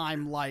that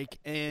time like,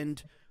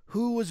 and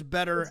who was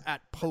better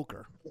at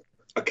poker?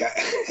 Okay,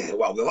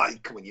 well,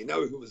 when you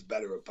know who was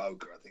better at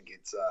poker, I think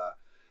it's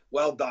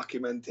well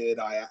documented.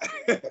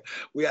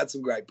 We had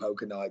some great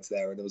poker nights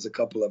there, and there was a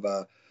couple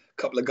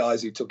of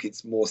guys who took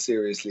it more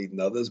seriously than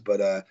others.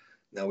 But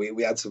no,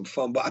 we had some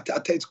fun. But I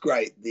tell you, it's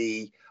great.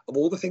 Of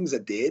all the things I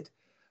did,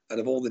 and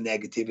of all the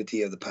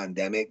negativity of the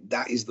pandemic,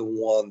 that is the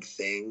one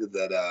thing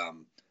that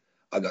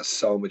I got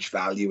so much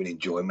value and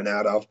enjoyment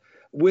out of.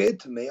 Weird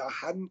to me, I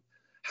hadn't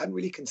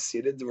really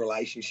considered the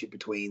relationship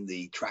between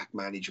the track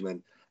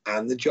management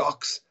and the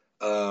jocks.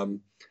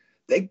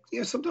 They,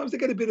 sometimes they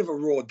get a bit of a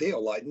raw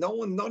deal. Like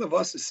none of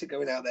us is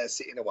going out there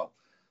sitting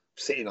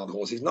on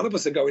horses. None of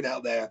us are going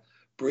out there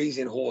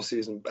breezing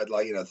horses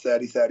at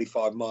 30,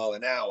 35 mile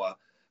an hour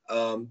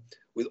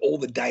with all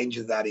the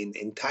danger that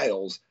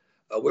entails.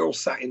 We're all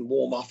sat in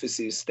warm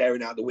offices,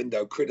 staring out the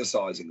window,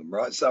 criticizing them,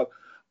 right? So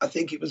I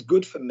think it was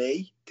good for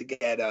me to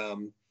get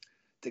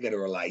a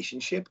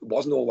relationship. It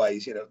wasn't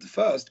always, at the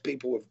first,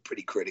 people were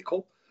pretty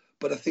critical.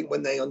 But I think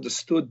when they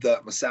understood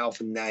that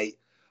myself and Nate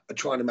are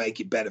trying to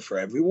make it better for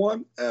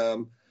everyone,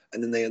 and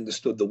then they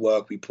understood the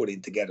work we put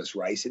in to get us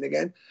racing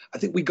again, I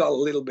think we got a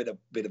little bit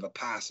of a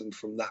pass. And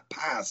from that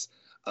pass,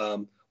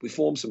 we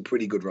formed some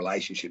pretty good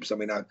relationships. I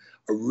mean, I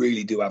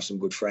really do have some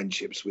good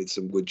friendships with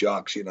some good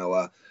jocks.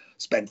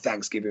 Spent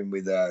Thanksgiving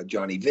with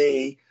Johnny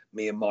V.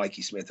 Me and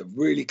Mikey Smith are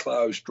really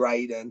close.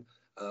 Drayden,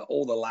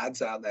 all the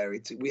lads out there.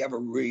 We have a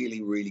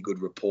really, really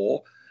good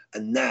rapport.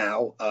 And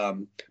now,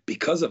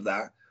 because of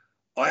that,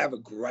 I have a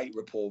great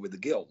rapport with the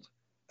Guild,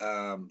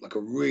 like a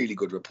really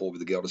good rapport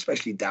with the Guild,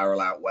 especially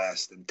Daryl out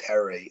west and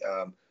Terry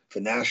for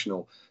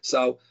National.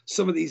 So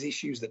some of these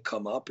issues that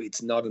come up,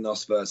 it's not an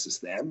us versus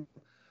them.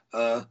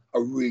 I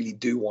really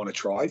do want to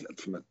try,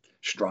 from a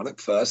Stronach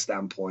first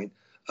standpoint,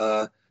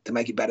 to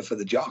make it better for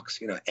the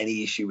jocks.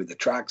 Any issue with the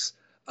tracks,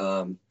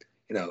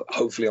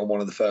 hopefully I'm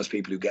one of the first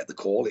people who get the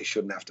call. It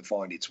shouldn't have to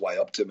find its way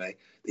up to me.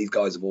 These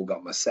guys have all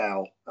got my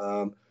cell.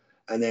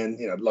 And then,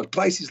 like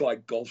places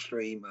like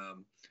Gulfstream,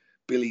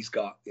 Billy's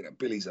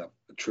a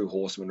true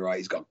horseman, right?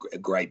 He's got a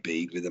great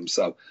bead with him.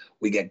 So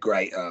we get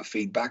great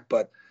feedback.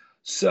 But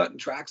certain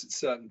tracks at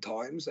certain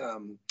times,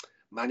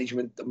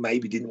 management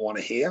maybe didn't want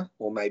to hear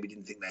or maybe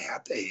didn't think they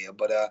had to hear.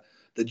 But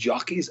the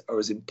jockeys are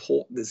as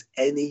important as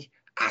any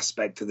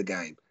aspect of the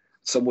game.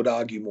 Some would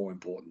argue more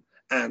important.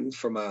 And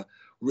from a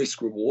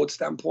risk-reward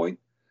standpoint,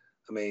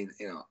 I mean,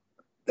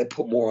 they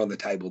put more on the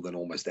table than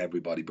almost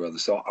everybody, brother.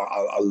 So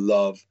I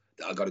love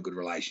that I got a good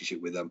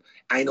relationship with them.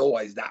 Ain't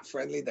always that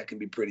friendly. They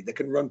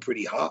can run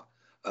pretty hot.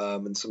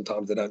 And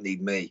sometimes they don't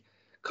need me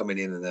coming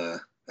in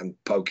and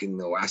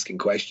poking or asking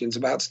questions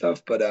about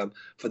stuff. But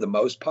for the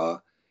most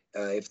part,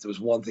 if there was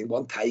one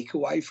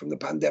takeaway from the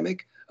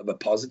pandemic of a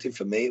positive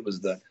for me, it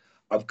was that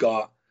I've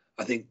got,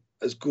 I think,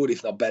 as good,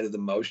 if not better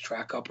than most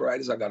track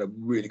operators. I got a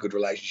really good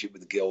relationship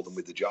with the guild and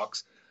with the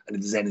jocks. And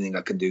if there's anything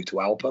I can do to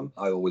help them,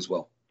 I always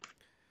will.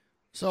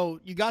 So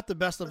you got the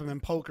best of them in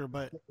poker,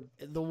 but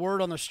the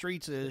word on the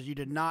streets is you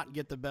did not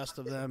get the best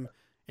of them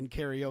in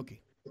karaoke.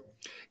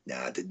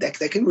 Nah,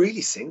 they can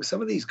really sing.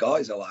 Some of these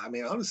guys are like, I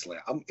mean, honestly,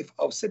 if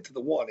I've said to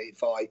the one,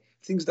 if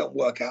things don't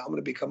work out, I'm going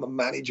to become a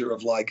manager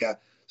of like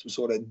some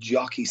sort of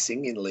jockey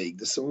singing league.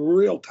 There's some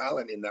real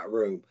talent in that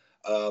room.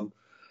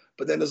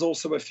 But then there's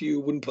also a few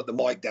who wouldn't put the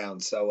mic down.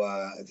 So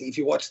I think if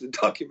you watch the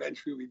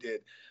documentary we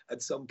did,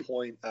 at some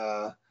point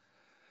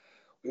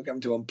we were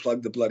going to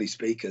unplug the bloody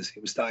speakers.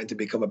 It was starting to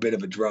become a bit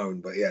of a drone.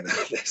 But yeah,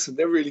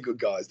 they're really good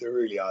guys. They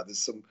really are.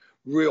 There's some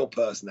real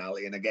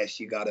personality, and I guess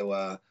you got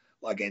to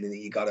like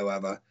anything, you got to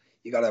have a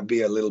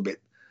little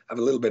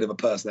bit of a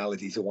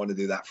personality to want to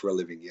do that for a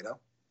living,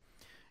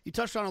 You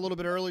touched on a little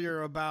bit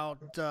earlier about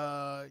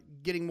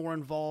getting more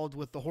involved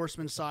with the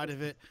horseman side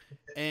of it,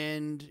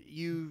 and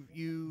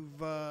you've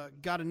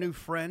got a new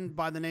friend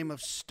by the name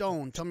of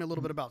Stone. Tell me a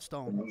little bit about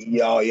Stone.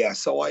 Yeah.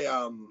 So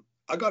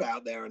I got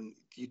out there, and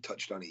you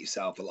touched on it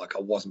yourself, but like I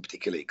wasn't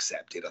particularly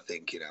accepted. I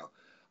think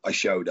I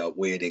showed up,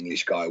 weird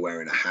English guy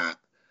wearing a hat.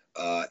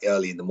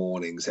 Early in the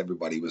mornings,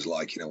 everybody was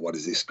like, what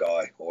is this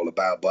guy all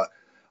about? But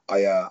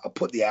I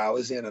put the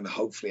hours in, and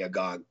hopefully I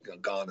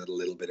garnered a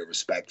little bit of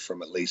respect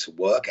from at least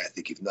work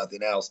ethic, if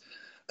nothing else.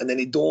 And then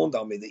it dawned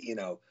on me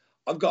that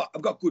I've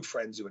got good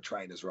friends who are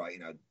trainers, right?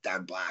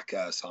 Dan Black,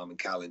 Simon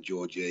Callan,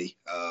 Georgie.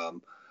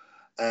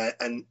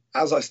 And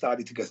as I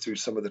started to go through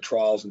some of the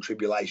trials and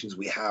tribulations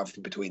we have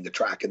between the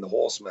track and the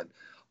horseman,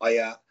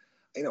 it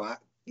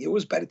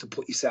was better to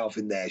put yourself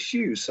in their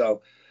shoes.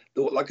 So,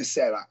 like I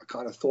said, I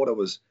kind of thought I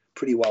was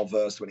pretty well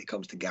versed when it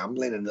comes to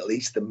gambling, and at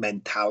least the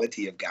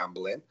mentality of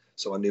gambling.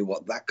 So I knew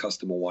what that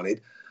customer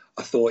wanted.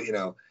 I thought,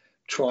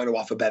 trying to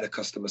offer better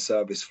customer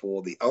service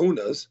for the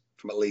owners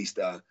from at least,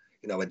 a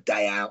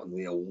day out, and,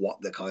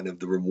 what the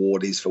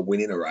reward is for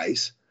winning a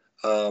race.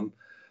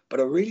 But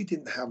I really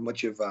didn't have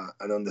much of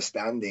an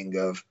understanding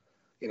of,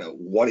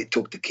 what it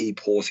took to keep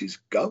horses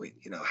going,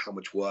 how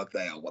much work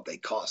they are, what they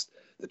cost,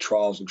 the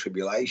trials and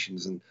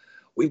tribulations. And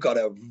we've got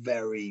a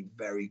very,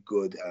 very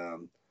good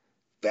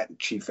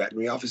chief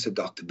veterinary officer,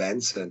 Dr.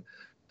 Benson.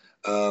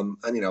 And,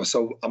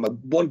 so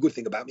one good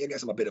thing about me, I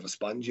guess I'm a bit of a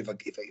sponge. If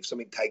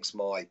something takes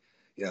my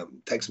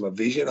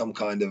vision, I'm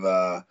kind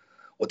of,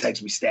 or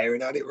takes me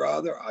staring at it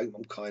rather, I'm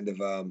kind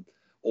of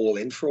all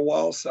in for a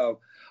while. So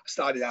I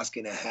started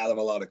asking a hell of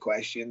a lot of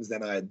questions.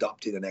 Then I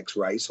adopted an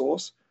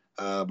ex-racehorse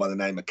by the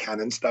name of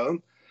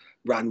Cannonstone.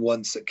 Ran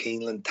once at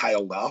Keeneland,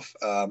 tailed off.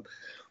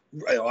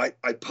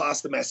 I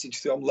passed the message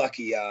through. I'm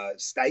lucky.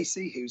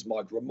 Stacy, who's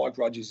Mike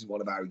Rogers, is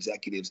one of our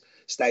executives.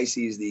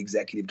 Stacy is the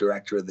executive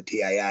director of the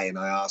TAA, and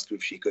I asked her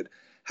if she could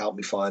help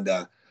me find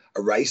a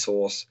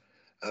racehorse.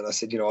 And I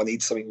said, I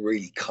need something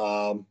really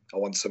calm. I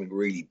want something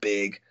really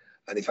big,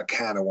 and if I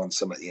can, I want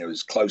something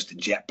as close to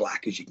jet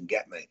black as you can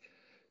get me.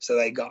 So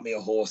they got me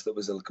a horse that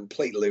was a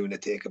complete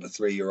lunatic of a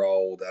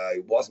 3-year-old.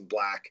 He wasn't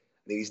black,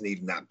 and he isn't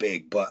even that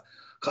big, but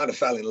kind of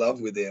fell in love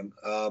with him.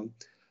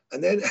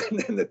 And then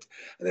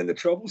the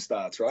trouble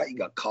starts, right? He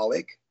got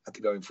colic, had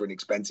to go in for an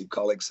expensive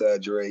colic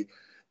surgery.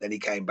 Then he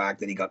came back,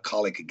 then he got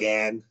colic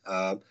again.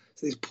 So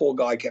this poor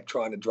guy kept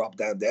trying to drop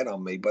down dead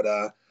on me.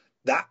 But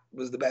that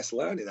was the best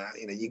learning.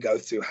 You go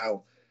through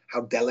how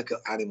delicate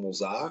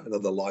animals are and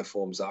other life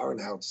forms are, and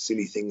how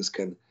silly things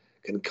can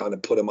kind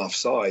of put them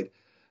offside.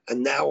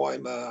 And now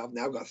I've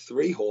now got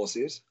 3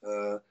 horses.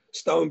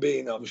 Stone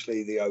being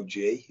obviously the OG,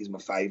 he's my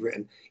favorite,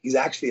 and he's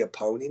actually a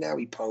pony now.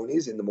 He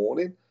ponies in the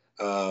morning.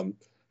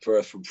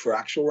 For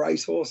actual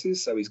race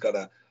horses, so he's got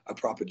a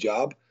proper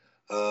job,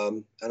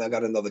 and I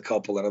got another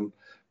couple, and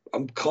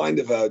I'm kind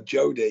of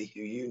Jody,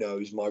 who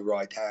is my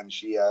right hand.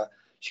 She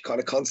kind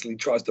of constantly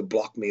tries to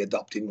block me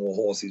adopting more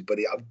horses, but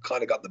I've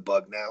kind of got the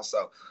bug now,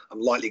 so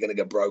I'm likely going to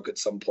get broke at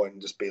some point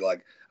and just be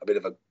like a bit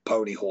of a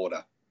pony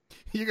hoarder.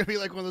 You're gonna be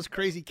like one of those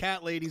crazy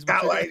cat ladies.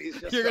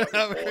 You're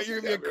gonna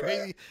be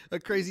a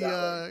crazy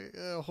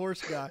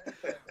horse guy.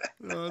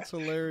 Oh, that's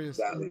hilarious.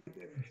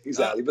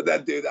 Exactly. But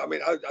that dude, I mean,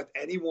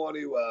 anyone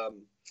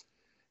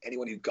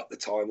who got the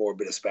time or a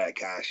bit of spare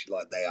cash,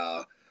 like they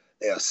are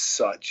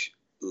such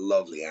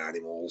lovely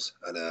animals,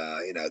 and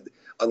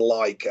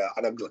unlike,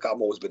 and I've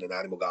always been an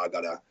animal guy.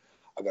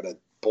 I got a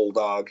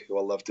bulldog who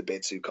I love to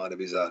bits, who kind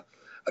of is a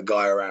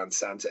guy around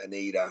Santa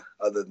Anita,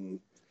 other than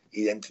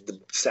he entered the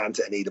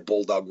Santa Anita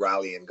Bulldog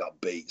Rally and got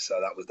beat.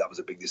 So that was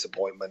a big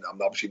disappointment. I'm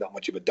obviously not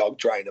much of a dog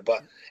trainer,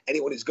 but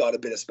anyone who's got a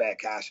bit of spare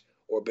cash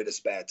or a bit of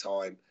spare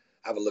time,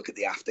 have a look at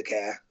the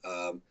aftercare,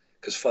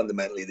 because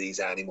fundamentally these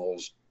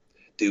animals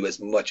do as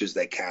much as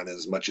they can,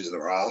 as much as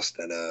they're asked.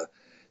 And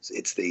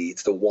it's the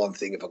one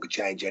thing, if I could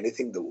change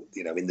anything,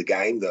 in the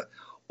game, that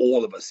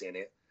all of us in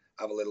it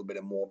have a little bit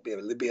of more, be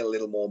a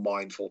little more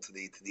mindful to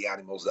the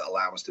animals that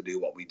allow us to do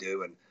what we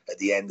do. And at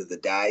the end of the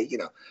day,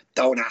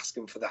 don't ask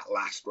them for that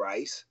last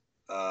race,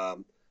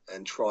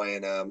 and try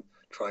and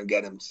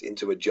get them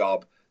into a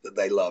job that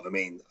they love. I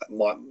mean,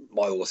 my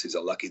horses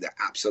are lucky; they're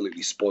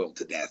absolutely spoiled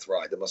to death.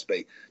 Right? There must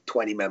be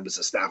 20 members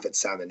of staff at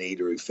Santa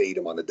Anita who feed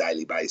them on a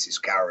daily basis,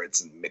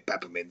 carrots and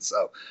peppermints.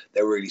 So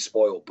they're really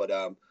spoiled, but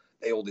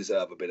they all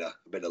deserve a bit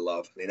of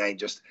love. And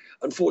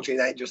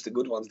unfortunately, it ain't just the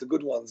good ones. The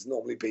good ones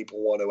normally people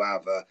want to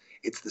have.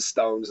 It's the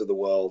Stones of the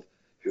world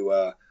who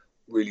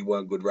really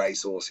weren't good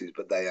racehorses,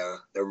 but they're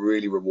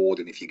really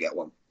rewarding if you get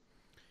one.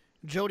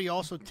 Jody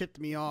also tipped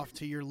me off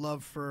to your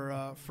love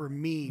for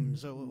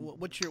memes.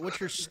 What's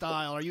your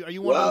style? Are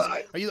you one of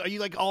those, are you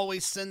like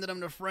always sending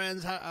them to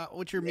friends?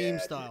 What's your meme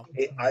style?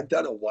 I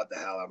don't know what the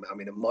hell. I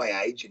mean, at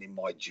my age and in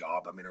my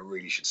job, I mean, I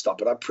really should stop.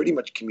 But I pretty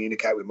much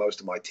communicate with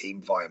most of my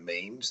team via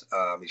memes.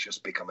 It's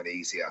just become an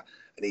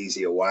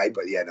easier way.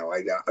 But yeah, no,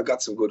 I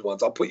got some good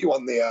ones. I'll put you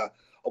on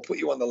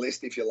the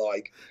list if you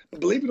like.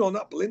 But believe it or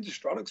not, Belinda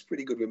Stronach's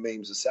pretty good with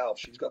memes herself.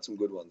 She's got some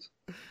good ones.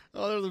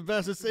 Oh, they're the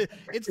best.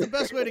 It's the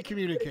best way to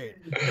communicate.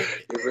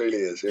 It really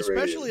is.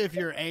 Especially if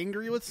you're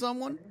angry with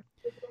someone.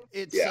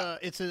 It's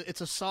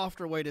a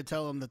softer way to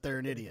tell them that they're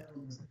an idiot.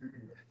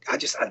 I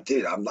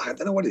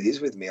don't know what it is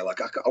with me.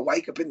 Like I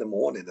wake up in the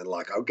morning and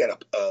like I'll get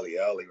up early,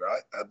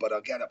 right? But I'll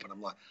get up and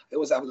I'm like, I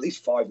always have at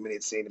least 5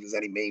 minutes seeing if there's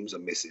any memes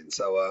I'm missing.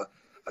 So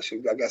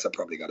I guess I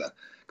probably gotta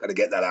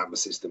get that out of my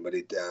system. But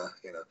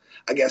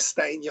I guess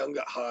staying young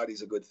at heart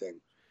is a good thing.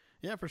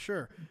 Yeah, for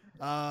sure.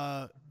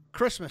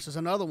 Christmas is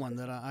another one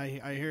that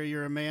I hear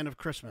you're a man of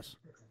Christmas.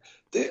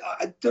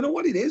 I don't know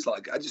what it is.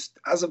 Like,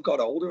 as I've got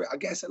older, I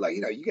guess, like,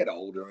 you get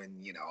older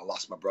and, I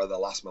lost my brother, I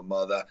lost my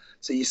mother.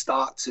 So you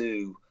start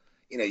to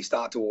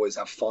always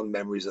have fond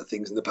memories of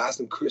things in the past.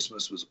 And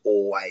Christmas was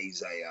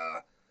always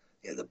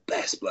the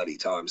best bloody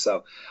time.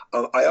 So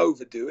I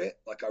overdo it.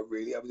 Like, I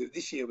really overdo it.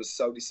 This year was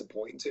so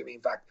disappointing to me.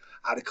 In fact,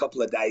 I had a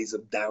couple of days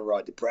of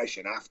downright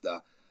depression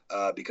after,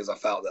 because I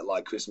felt that,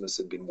 like, Christmas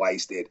had been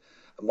wasted.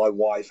 And my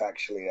wife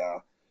actually,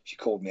 she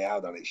called me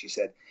out on it. She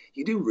said,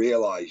 you do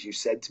realize you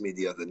said to me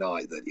the other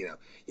night that,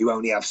 you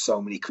only have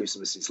so many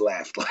Christmases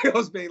left. Like, I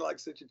was being like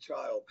such a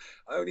child.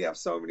 I only have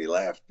so many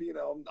left.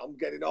 I'm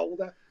getting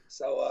older.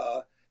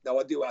 So, no,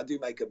 I do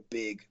make a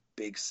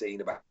big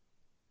scene about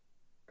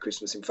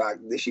Christmas. In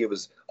fact, this year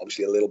was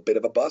obviously a little bit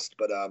of a bust,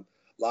 but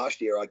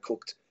last year I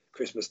cooked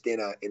Christmas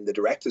dinner in the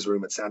director's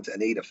room at Santa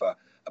Anita for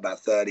about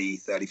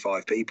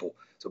 35 people.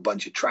 So a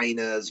bunch of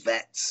trainers,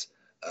 vets,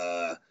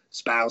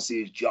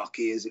 spouses,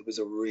 jockeys. It was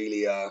a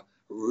really,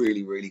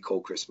 really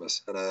cool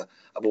Christmas. And I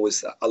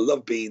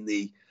love being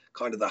the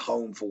kind of the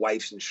home for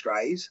waifs and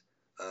strays.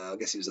 I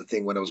guess it was a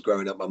thing when I was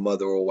growing up. My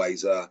mother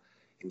always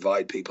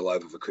invited people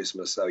over for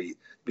Christmas. So you'd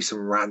be some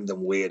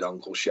random weird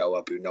uncle show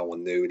up who no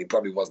one knew. And he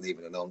probably wasn't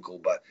even an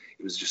uncle, but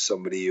it was just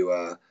somebody who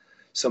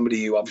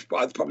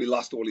I'd probably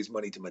lost all his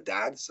money to my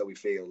dad. So we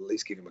feel at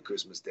least give him a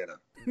Christmas dinner.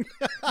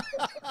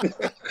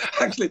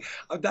 Actually,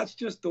 that's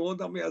just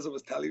dawned on me as I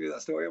was telling you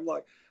that story. I'm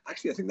like,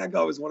 actually, I think that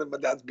guy was one of my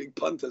dad's big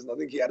punters, and I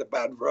think he had a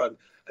bad run,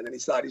 and then he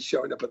started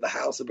showing up at the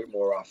house a bit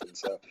more often.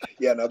 So,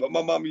 yeah, no, but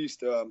my mum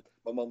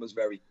was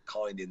very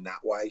kind in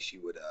that way. She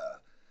would,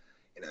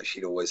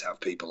 she'd always have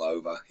people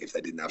over. If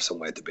they didn't have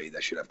somewhere to be, they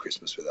should have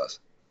Christmas with us.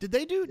 Did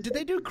they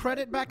do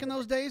credit back in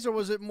those days, or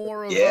was it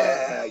more of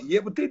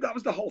but that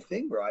was the whole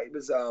thing, right? It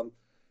was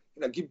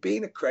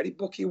being a credit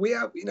bookie. We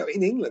have,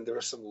 in England there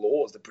are some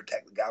laws that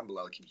protect the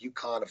gambler. Like, if you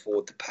can't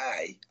afford to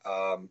pay,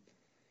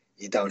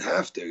 you don't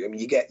have to. I mean,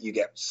 you get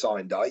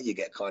signed out, you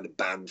get kind of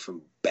banned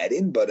from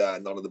betting, but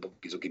none of the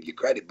bookies will give you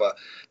credit. But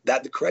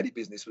the credit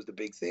business was the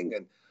big thing,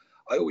 and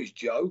I always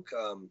joke.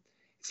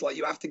 It's like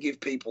you have to give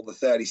people the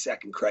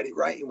 30-second credit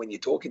rating when you're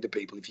talking to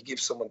people. If you give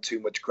someone too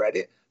much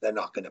credit, they're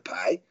not going to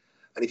pay.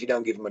 And if you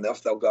don't give them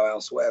enough, they'll go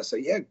elsewhere. So,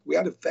 yeah, we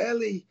had a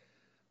fairly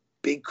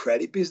big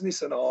credit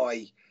business. And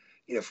I,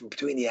 from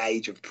between the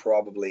age of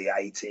probably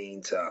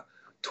 18 to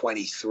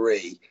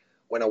 23,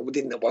 when I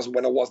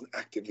wasn't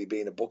actively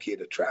being a bookie at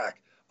a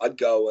track, I'd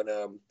go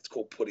and it's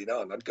called putting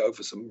on. I'd go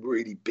for some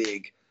really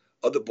big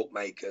other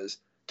bookmakers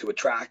to a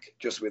track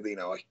just with,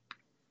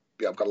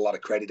 I've got a lot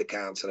of credit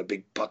accounts and a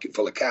big pocket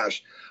full of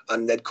cash.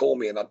 And they'd call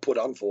me and I'd put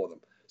on for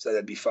them. So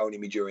they'd be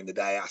phoning me during the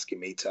day, asking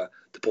me to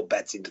put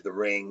bets into the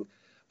ring.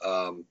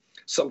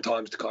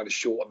 Sometimes to kind of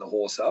shorten the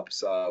horse up.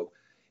 So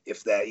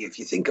if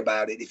you think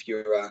about it, if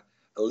you're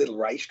a little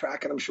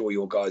racetrack, and I'm sure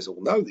your guys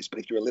all know this, but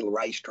if you're a little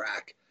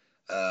racetrack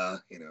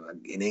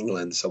in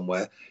England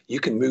somewhere, you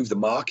can move the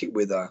market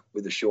with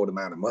a short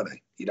amount of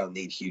money. You don't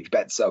need huge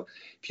bets. So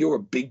if you're a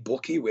big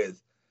bookie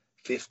with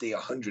 50,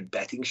 100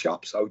 betting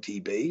shops,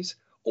 OTBs,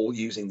 all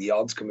using the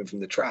odds coming from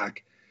the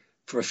track,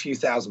 for a few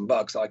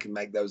 $1,000, I can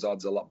make those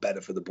odds a lot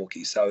better for the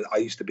bookie. So I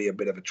used to be a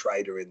bit of a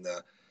trader in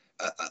the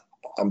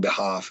on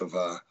behalf of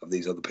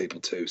these other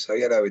people too. So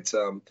it's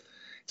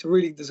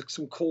really, there's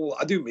some cool.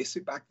 I do miss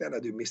it back then. I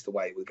do miss the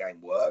way the game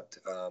worked.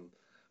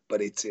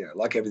 But it's,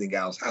 like everything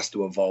else, has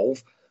to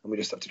evolve, and we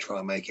just have to try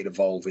and make it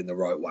evolve in the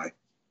right way.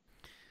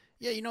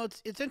 Yeah,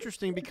 it's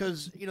interesting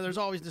because there's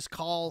always this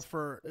call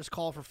for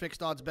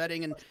fixed odds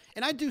betting, and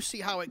I do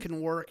see how it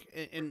can work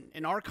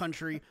in our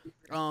country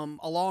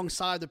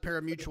alongside the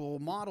pari-mutuel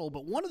model.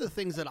 But one of the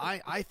things that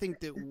I think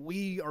that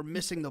we are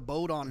missing the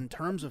boat on in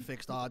terms of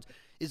fixed odds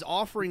is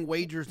offering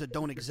wagers that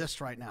don't exist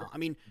right now. I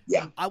mean,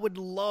 yeah. I would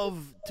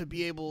love to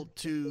be able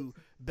to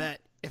bet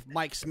if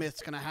Mike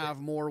Smith's going to have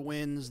more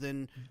wins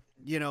than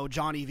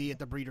Johnny V at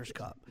the Breeders'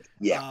 Cup.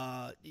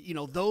 Yeah.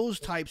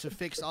 Those types of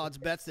fixed odds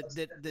bets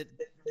that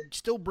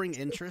still bring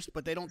interest,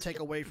 but they don't take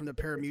away from the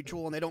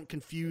pari-mutuel, and they don't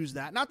confuse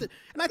that. And I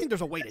think there's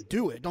a way to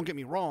do it. Don't get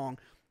me wrong,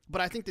 but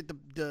I think that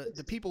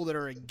the people that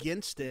are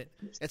against it,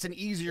 it's an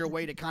easier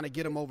way to kind of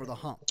get them over the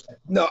hump.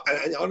 No,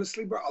 and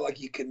honestly, bro,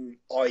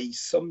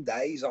 some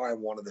days I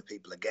am one of the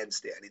people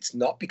against it, and it's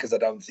not because I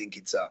don't think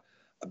it's a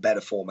better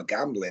form of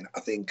gambling.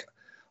 I think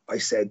I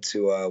said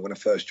to when I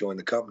first joined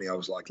the company, I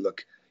was like,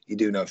 look, you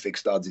do know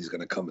fixed odds is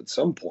going to come at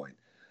some point.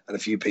 And a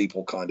few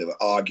people kind of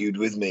argued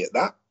with me at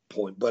that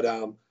point. But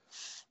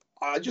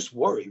I just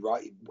worry,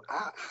 right?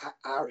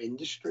 Our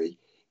industry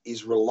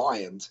is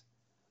reliant,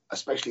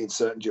 especially in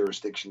certain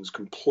jurisdictions,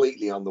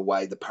 completely on the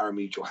way the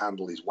pari-mutuel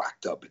handle is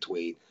whacked up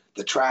between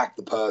the track,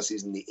 the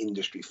purses, and the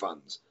industry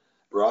funds,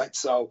 right?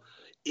 So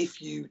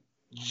if you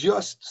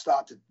just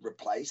start to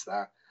replace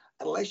that,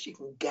 unless you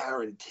can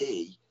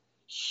guarantee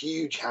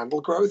huge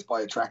handle growth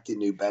by attracting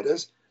new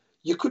bettors,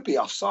 you could be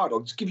offside.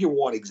 I'll just give you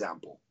one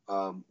example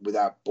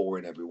without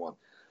boring everyone.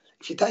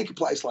 If you take a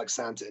place like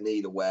Santa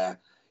Anita, where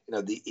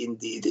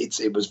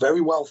it was very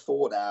well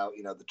thought out,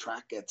 the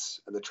track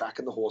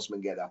and the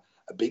horsemen get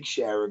a big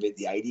share of it.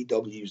 The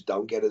ADWs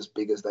don't get as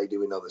big as they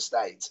do in other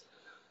states.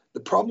 The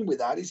problem with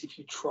that is if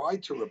you try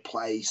to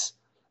replace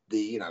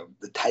the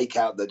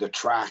takeout that the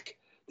track,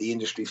 the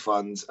industry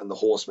funds, and the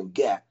horsemen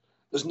get,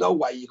 there's no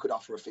way you could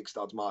offer a fixed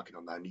odds market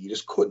on that. I mean, you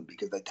just couldn't,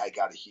 because they take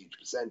out a huge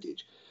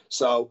percentage.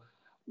 So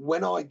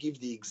when I give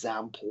the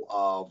example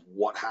of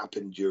what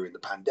happened during the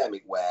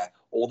pandemic, where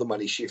all the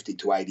money shifted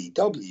to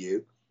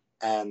ADW,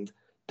 and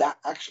that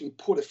actually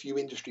put a few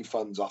industry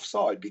funds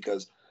offside,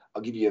 because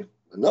I'll give you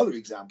another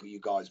example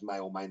you guys may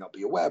or may not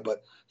be aware,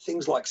 but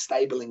things like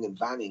stabling and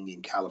vanning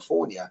in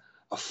California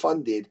are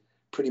funded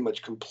pretty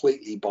much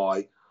completely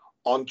by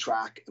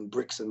on-track and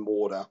bricks and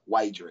mortar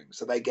wagering.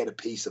 So they get a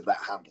piece of that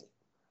handle.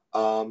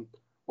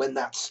 When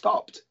that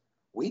stopped,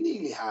 we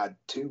nearly had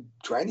 2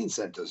 training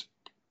centers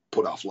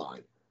put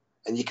offline.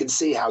 And you can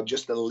see how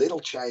just a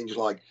little change,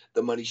 like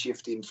the money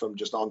shifting from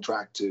just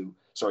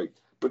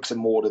bricks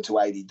and mortar to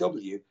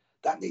ADW,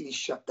 that nearly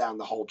shut down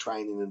the whole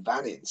training and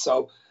vanning.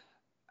 So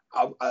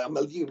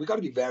we've got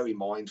to be very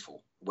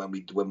mindful when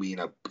we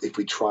if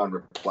we try and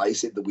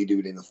replace it, that we do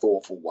it in a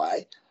thoughtful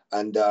way.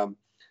 And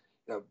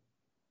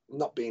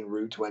not being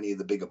rude to any of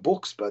the bigger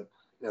books, but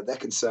their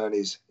concern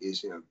is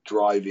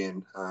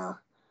driving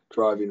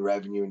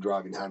revenue and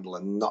driving handle,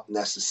 and not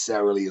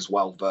necessarily as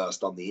well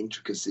versed on the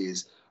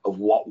intricacies of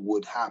what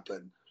would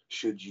happen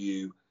should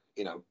you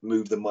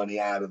move the money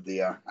out of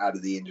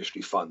the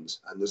industry funds.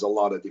 And there's a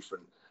lot of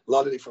different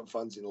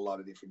funds in a lot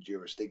of different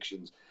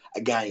jurisdictions.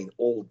 Again,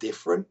 all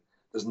different.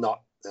 There's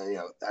not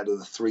out of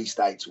the 3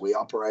 states we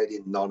operate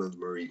in, none of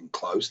them are even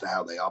close to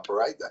how they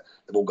operate.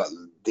 They've all got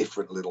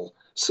different little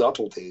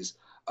subtleties.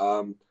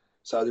 So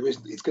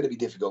it's going to be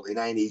difficult. It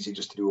ain't easy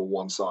just to do a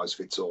one size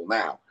fits all.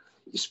 Now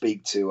you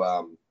speak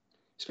to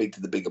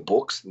the bigger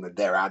books, and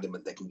they're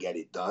adamant they can get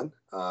it done.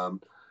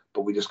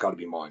 But we just got to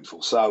be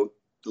mindful. So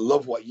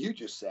love what you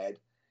just said.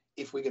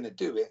 If we're going to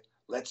do it,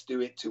 let's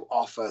do it to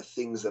offer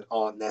things that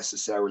aren't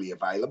necessarily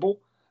available,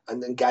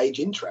 and engage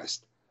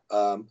interest.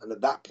 And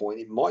at that point,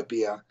 it might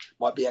be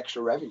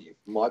extra revenue,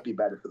 might be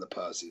better for the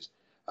purses.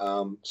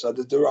 So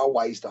there are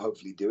ways to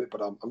hopefully do it,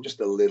 but I'm just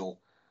a little,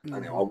 I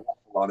waffle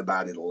on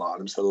about it a lot.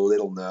 I'm just a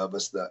little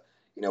nervous that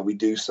we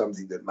do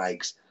something that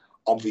makes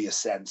obvious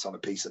sense on a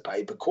piece of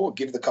paper. Cool,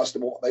 give the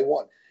customer what they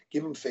want.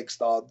 Give them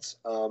fixed odds.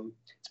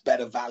 It's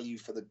better value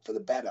for the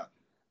better,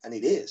 and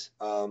it is.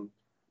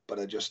 But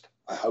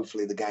I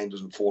hopefully the game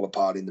doesn't fall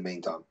apart in the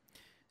meantime.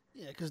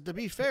 Yeah, because to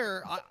be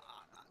fair,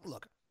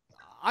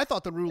 I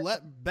thought the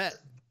roulette bet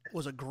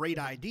was a great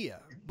idea,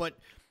 but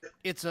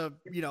it's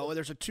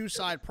there's a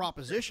 2-side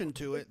proposition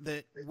to it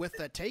that with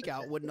that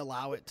takeout wouldn't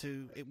allow it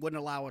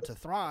to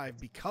thrive,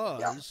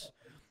 because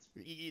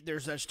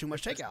there's too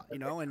much takeout,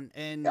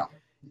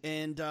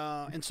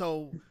 and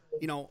so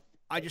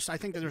I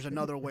think that there's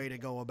another way to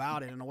go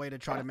about it and a way to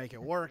try to make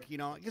it work,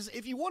 because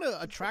if you want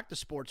to attract the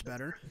sports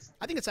bettor,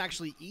 I think it's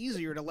actually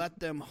easier to let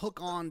them hook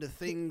on to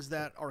things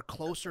that are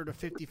closer to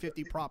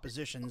 50-50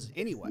 propositions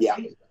anyway.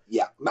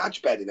 Yeah.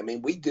 Match betting. I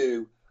mean,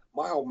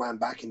 my old man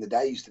back in the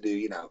day used to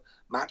do,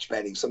 match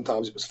betting.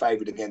 Sometimes it was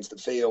favourite against the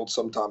field.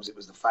 Sometimes it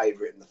was the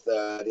favourite in the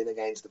third in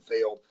against the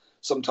field.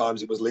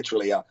 Sometimes it was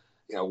literally a,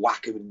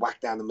 whack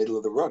down the middle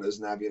of the runners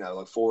and have,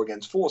 like 4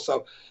 against 4.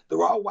 So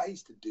there are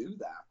ways to do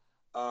that.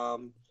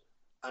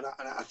 And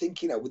I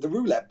think, with the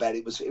roulette bet,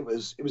 it was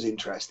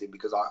interesting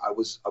because I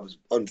was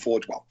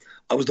unfortunate. Well,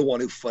 I was the one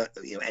who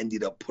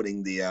ended up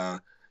putting the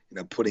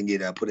putting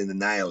the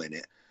nail in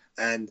it.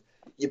 And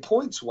your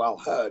point's well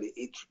heard.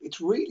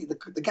 It's really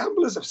the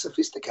gamblers are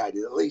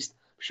sophisticated. At least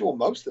I'm sure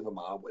most of them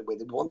are. When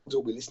the ones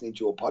who'll be listening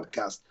to your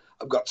podcast,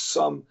 I've got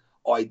some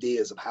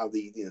ideas of how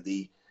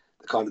the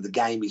kind of the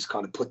game is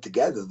kind of put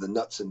together, the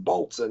nuts and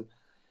bolts. And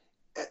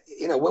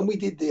when we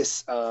did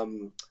this.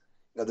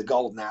 The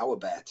golden hour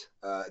bet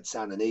at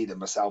Santa Anita,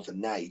 myself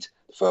and Nate,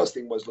 the first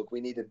thing was, look,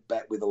 we need a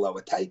bet with a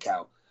lower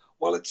takeout.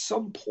 Well, at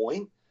some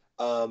point,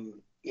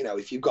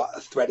 if you've got a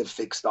threat of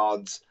fixed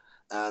odds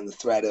and the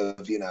threat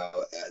of,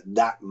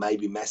 that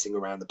maybe messing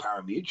around the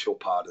pari-mutuel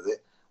part of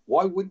it,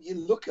 why wouldn't you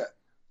look at,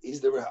 is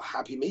there a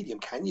happy medium?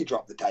 Can you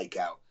drop the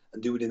takeout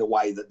and do it in a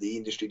way that the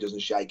industry doesn't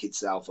shake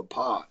itself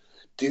apart?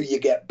 Do you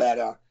get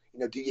better?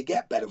 Do you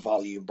get better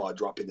volume by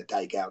dropping the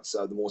takeout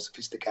so the more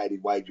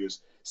sophisticated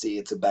wagers see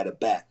it's a better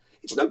bet?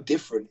 It's no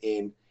different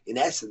in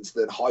essence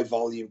than high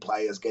volume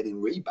players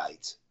getting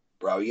rebates,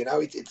 bro.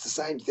 It's the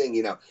same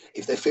thing.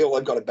 If they feel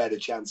they've got a better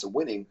chance of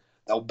winning,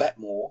 they'll bet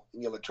more,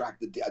 and you'll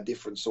attract a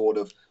different sort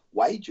of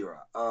wagerer.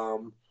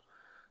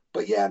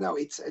 But yeah, no,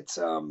 it's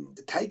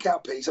the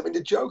takeout piece. I mean,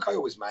 the joke I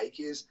always make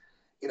is,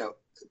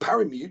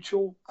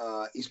 pari-mutuel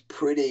is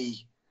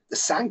pretty. The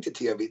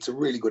sanctity of it's a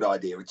really good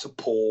idea. It's a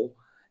pool.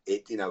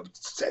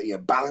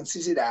 It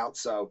balances it out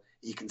so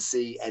you can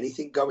see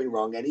anything going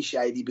wrong, any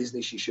shady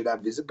business. You should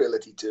have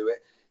visibility to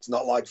it. It's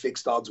not like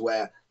fixed odds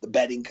where the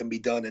betting can be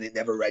done and it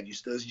never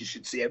registers. You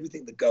should see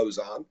everything that goes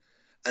on,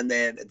 and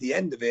then at the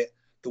end of it,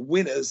 the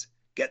winners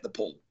get the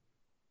pull.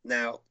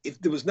 Now,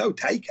 if there was no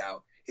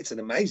takeout, it's an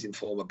amazing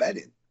form of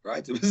betting,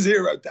 right? There was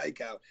zero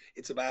takeout.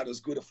 It's about as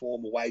good a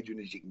form of wagering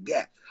as you can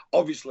get.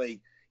 Obviously,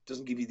 it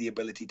doesn't give you the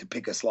ability to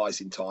pick a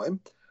slice in time,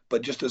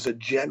 but just as a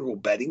general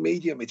betting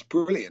medium, it's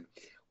brilliant.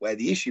 Where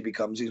the issue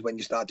becomes is when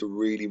you start to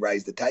really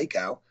raise the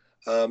takeout,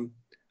 and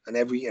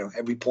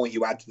every point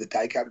you add to the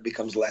takeout, it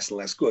becomes less and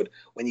less good.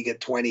 When you get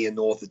 20 and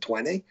north of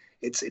 20,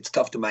 it's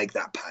tough to make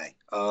that pay.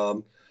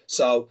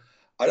 So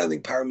I don't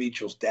think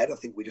pari-mutuel's dead. I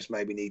think we just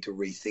maybe need to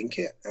rethink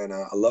it. And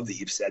I love that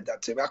you've said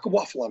that to me. I could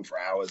waffle on for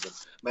hours, and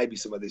maybe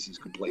some of this is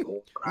complete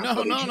horse crap.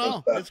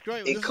 No, it's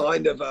great. It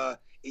kind of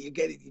you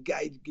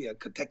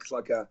takes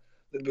like a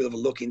little bit of a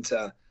look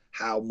into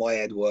how my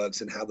head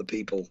works and how the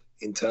people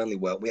internally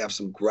work. We have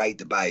some great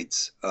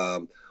debates.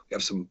 We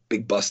have some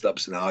big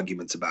bust-ups and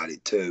arguments about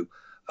it too.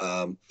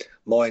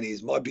 Mine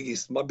is my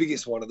biggest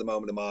one at the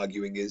moment I'm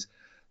arguing is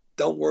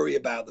don't worry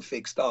about the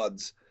fixed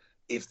odds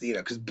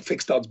because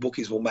fixed odds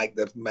bookies will make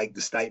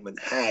the statement,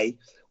 hey,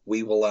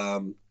 we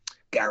will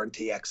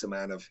guarantee X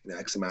amount of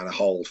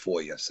hold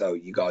for you. So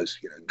you guys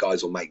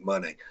will make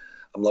money.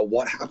 I'm like,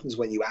 what happens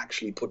when you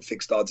actually put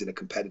fixed odds in a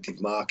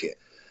competitive market?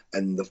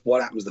 And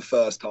what happens the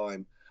first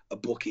time a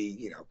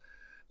bookie,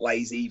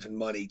 lays even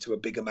money to a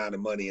big amount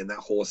of money and that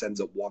horse ends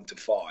up 1 to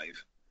 5,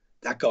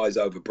 that guy's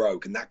over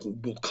broke, and that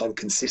will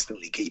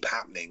consistently keep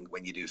happening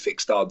when you do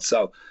fixed odds.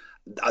 So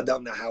I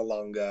don't know how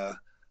long, I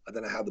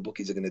don't know how the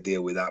bookies are going to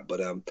deal with that, but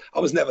I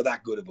was never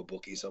that good of a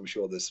bookie, so I'm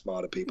sure there's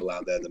smarter people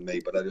out there than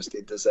me, but I just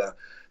think there's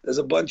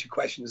a bunch of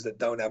questions that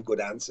don't have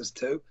good answers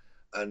to,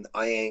 and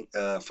I ain't,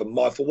 for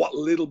what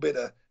little bit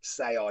of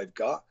say I've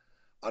got,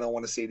 I don't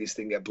want to see this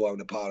thing get blown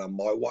apart on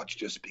my watch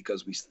just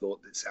because we thought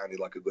it sounded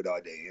like a good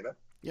idea,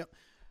 Yep.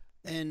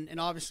 And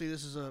obviously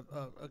this is a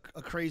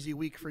crazy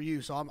week for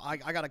you, so I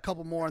got a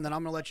couple more, and then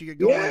I'm gonna let you get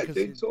going. Yeah, dude,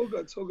 it's all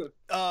good. It's all good.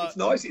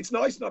 It's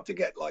nice not to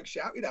get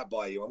shouted at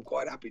by you. I'm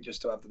quite happy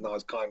just to have the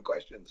nice, kind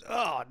questions.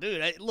 Oh,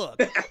 dude,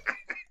 look.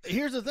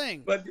 Here's the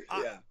thing. But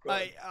yeah,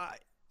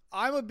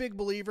 I'm a big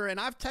believer, and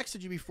I've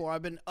texted you before.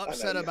 I've been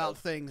upset about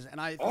things, and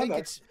I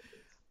think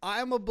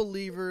I'm a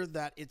believer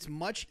that it's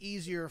much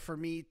easier for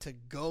me to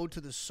go to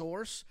the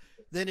source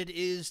than it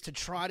is to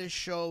try to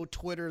show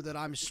Twitter that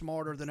I'm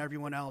smarter than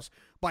everyone else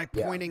by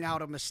pointing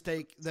out a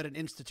mistake that an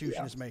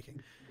institution is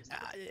making.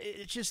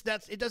 It's just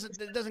it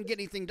doesn't get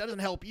anything. Doesn't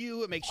help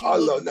you. It makes you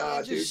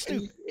look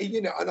stupid.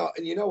 And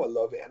I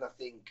love it, and I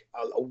think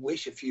I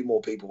wish a few more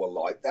people were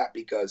like that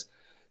because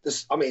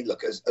this. I mean,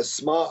 look, as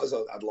smart as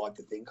I'd like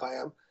to think I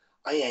am,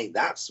 I ain't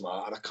that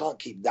smart, and I can't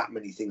keep that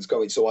many things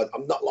going. So I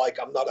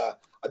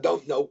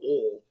don't know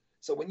all.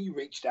 So when you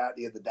reached out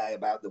the other day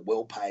about the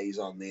will pays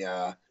on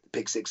the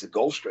Pick Six at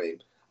Gulfstream,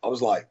 I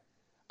was like,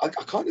 I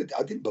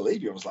didn't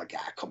believe you. I was like,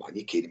 come on,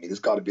 you're kidding me. There's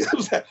got to be.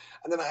 And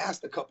then I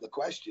asked a couple of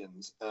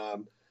questions,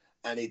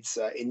 and it's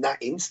in that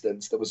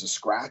instance there was a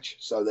scratch,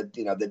 so that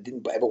they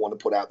didn't ever want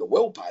to put out the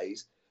will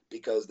pays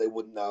because they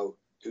wouldn't know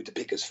who to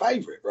pick as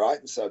favourite, right?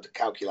 And so to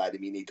calculate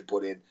him, you need to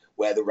put in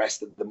where the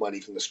rest of the money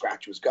from the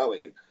scratch was going.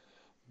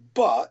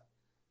 But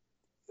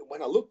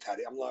when I looked at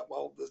it, I'm like,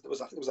 well, there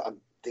was, I think it was, I'm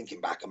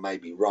thinking back, I may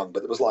be wrong,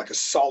 but there was like a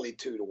solid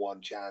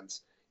 2-1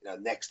 chance. You know,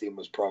 next in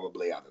was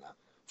probably, I don't know,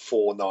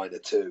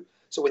 4-9-2.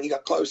 So when you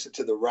got closer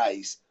to the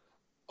race,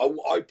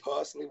 I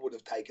personally would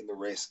have taken the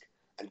risk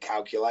and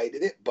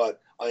calculated it,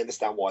 but I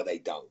understand why they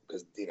don't,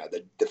 because, you know,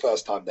 the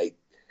first time they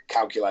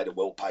calculated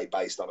will pay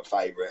based on a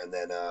favourite, and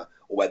then or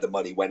where the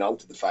money went on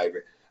to the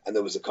favourite, and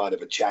there was a kind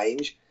of a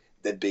change,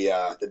 there'd be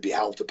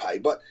hell to pay.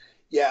 But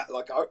yeah,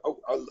 like I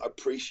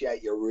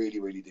appreciate you, really,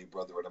 really do,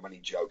 brother, and I'm only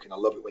joking. I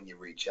love it when you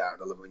reach out,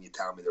 and I love it when you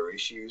tell me there are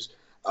issues.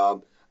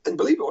 And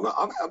believe it or not,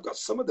 I've got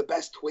some of the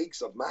best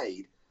tweaks I've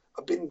made.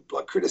 I've been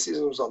like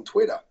criticisms on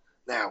Twitter.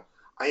 Now,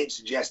 I ain't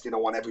suggesting I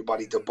want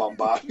everybody to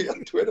bombard me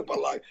on Twitter,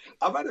 but like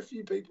I've had a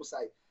few people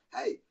say,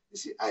 "Hey,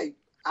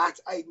 at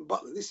Aidan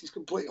Butler, this is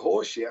complete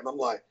horseshit," and I'm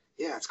like,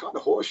 "Yeah, it's kind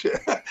of horseshit."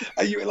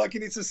 Are you like?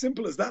 And it's as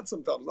simple as that.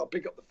 Sometimes I'll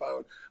pick up the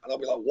phone and I'll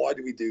be like, "Why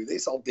do we do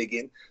this?" I'll dig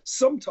in.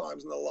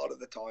 Sometimes, and a lot of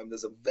the time,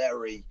 there's a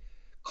very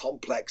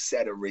complex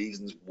set of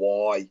reasons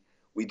why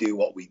we do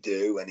what we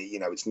do, and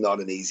it's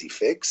not an easy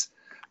fix.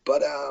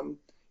 But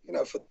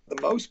for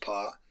the most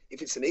part,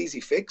 if it's an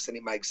easy fix and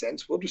it makes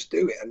sense, we'll just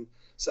do it. And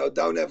so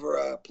don't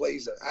ever,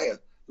 please, I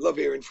love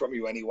hearing from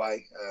you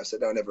anyway. So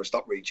don't ever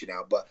stop reaching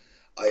out. But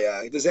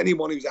if there's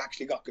anyone who's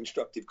actually got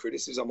constructive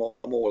criticism,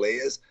 I'm all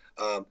ears.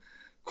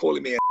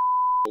 Calling me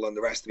and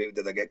the rest of it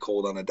that they get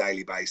called on a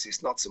daily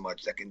basis, not so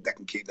much. They can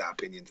keep that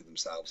opinion to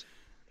themselves.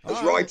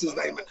 As right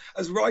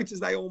as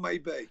they all may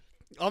be.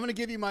 I'm going to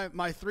give you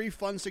my 3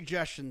 fun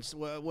suggestions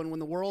when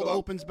the world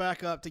opens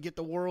back up to get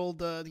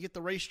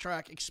the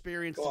racetrack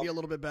experience to be a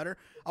little bit better.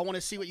 I want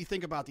to see what you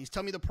think about these.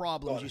 Tell me the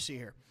problems you see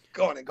here.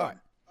 Go on.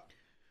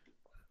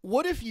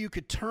 What if you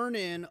could turn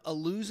in a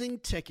losing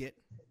ticket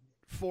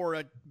for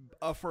a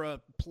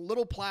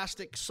little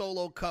plastic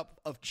solo cup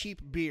of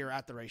cheap beer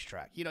at the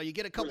racetrack? You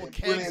get a couple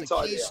kegs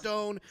of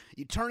Keystone.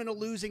 You turn in a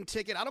losing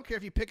ticket. I don't care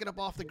if you pick it up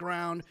off the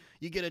ground.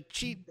 You get a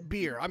cheap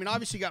beer. I mean,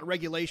 obviously you got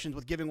regulations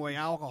with giving away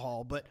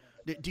alcohol, but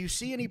do you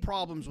see any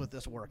problems with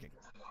this working?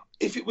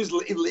 If it was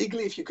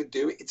illegally, if you could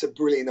do it, it's a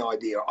brilliant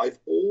idea. I've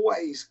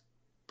always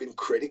been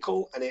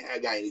critical, and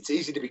again, it's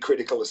easy to be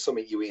critical of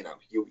something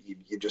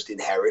you just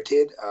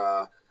inherited.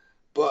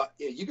 But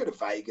you go to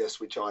Vegas,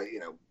 which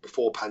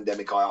before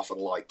pandemic I often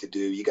like to do.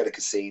 You go to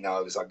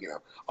casinos.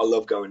 I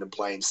love going and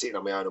playing, sitting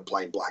on my own and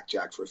playing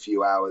blackjack for a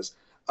few hours.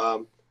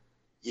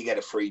 You get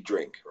a free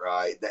drink,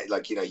 right?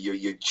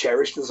 You're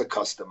cherished as a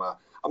customer.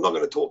 I'm not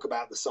going to talk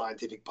about the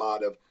scientific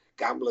part of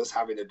gamblers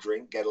having a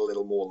drink, get a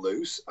little more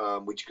loose,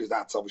 because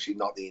that's obviously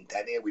not the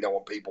intent here. We don't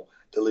want people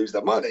to lose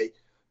their money,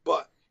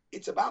 but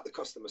it's about the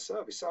customer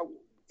service. So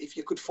if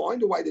you could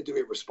find a way to do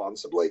it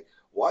responsibly,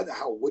 why the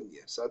hell wouldn't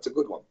you? So that's a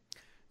good one.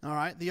 All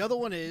right. The other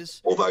one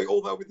is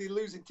although with the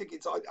losing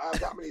tickets, I have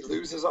that many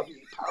losers. I'll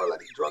be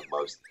paralytic drunk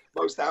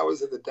most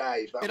hours of the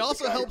day. It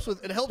also helps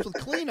with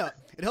cleanup.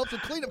 It helps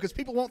with cleanup because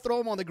people won't throw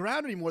them on the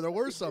ground anymore. They're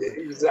worth something.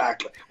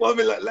 Exactly. Well, I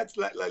mean, let's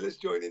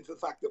join into the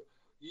fact that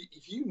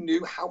if you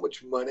knew how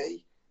much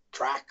money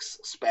tracks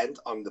spent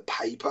on the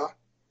paper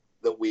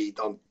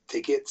on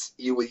tickets,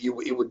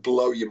 it would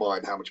blow your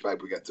mind how much paper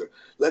we get through.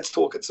 Let's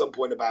talk at some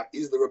point about,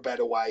 is there a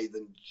better way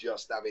than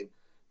just having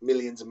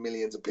millions and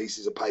millions of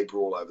pieces of paper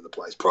all over the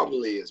place?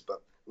 Probably is,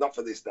 but not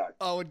for this day.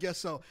 Oh, I guess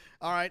so.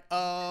 All right.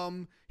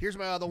 Here's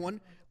my other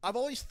one. I've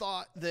always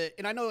thought that,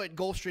 and I know at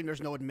Gulfstream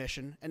there's no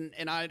admission,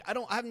 and I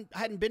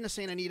hadn't been to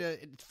Santa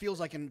Anita. It feels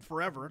like in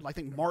forever. I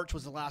think March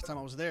was the last time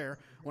I was there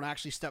when I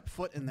actually stepped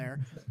foot in there.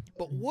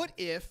 But what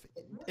if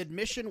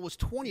admission was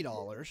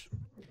 $20,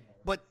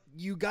 but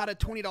you got a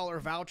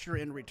 $20 voucher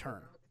in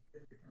return?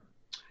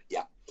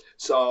 Yeah.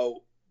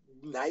 So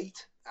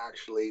Nate,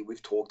 actually,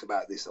 we've talked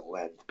about this at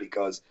length,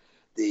 because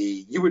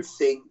you would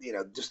think,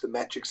 just the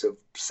metrics of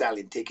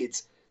selling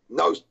tickets,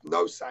 no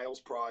sales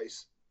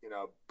price,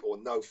 or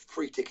no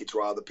free tickets,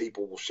 rather,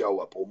 people will show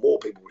up, or more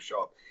people will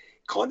show up.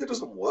 Kind of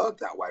doesn't work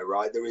that way,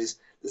 right? There's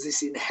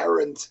this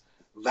inherent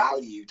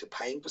value to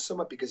paying for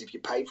something, because if you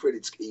pay for it,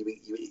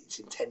 it's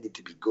intended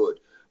to be good.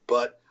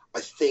 But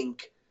I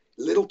think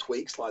little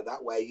tweaks like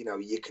that, where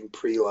you can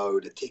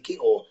preload a ticket,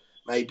 or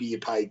maybe you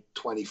pay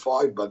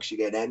 $25, you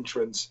get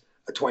entrance,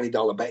 a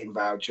 $20 betting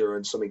voucher,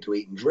 and something to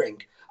eat and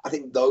drink. I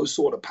think those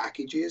sort of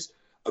packages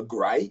are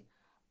great.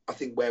 I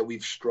think where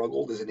we've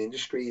struggled as an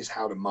industry is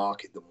how to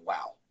market them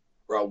well.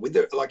 Right,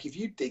 if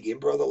you dig in,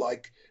 brother,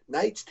 like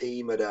Nate's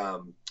team at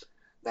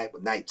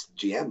Nate's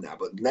GM now,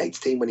 but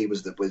Nate's team when he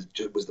was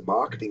the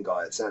marketing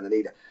guy at Santa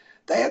Anita,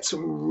 they had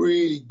some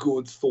really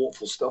good,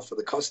 thoughtful stuff for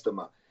the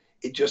customer.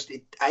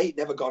 It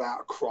never got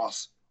out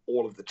across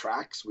all of the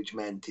tracks, which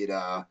meant it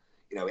had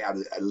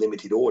a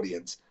limited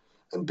audience,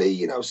 and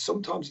B,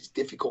 sometimes it's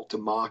difficult to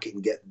market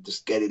and get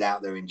it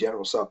out there in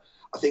general. So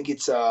I think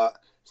it's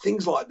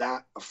things like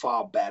that are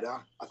far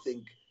better. I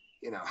think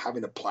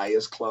having a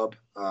players club.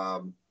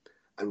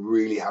 And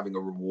really having a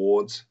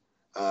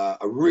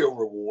real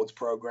rewards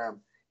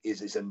program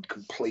is a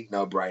complete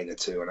no-brainer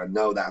too. And I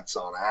know that's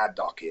on our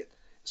docket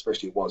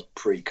especially it was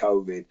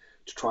pre-COVID,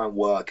 to try and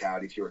work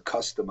out if you're a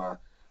customer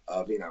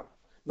of,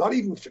 not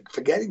even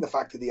forgetting the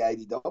fact of the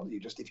ADW,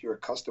 just if you're a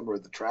customer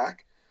of the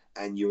track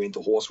and you're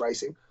into horse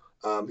racing,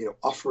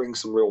 offering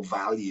some real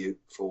value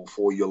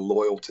for your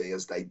loyalty,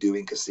 as they do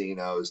in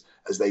casinos,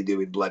 as they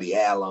do in bloody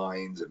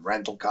airlines and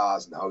rental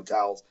cars and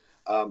hotels,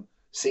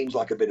 seems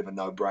like a bit of a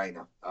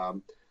no-brainer.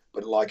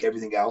 But like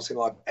everything else in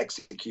life,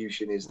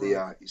 execution is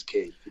is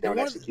key. If you don't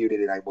execute it,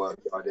 it ain't worth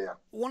the idea.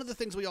 One of the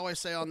things we always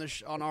say on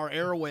this on our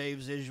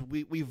airwaves is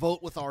we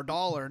vote with our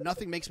dollar.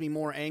 Nothing makes me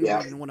more angry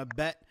than when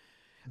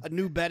a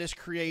new bet is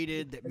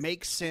created that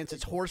makes sense.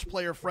 It's horse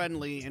player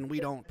friendly, and we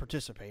don't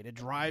participate. It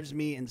drives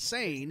me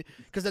insane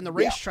because then the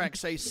racetracks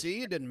say,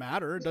 "See, it didn't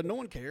matter. No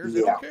one cares.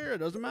 They don't care. It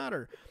doesn't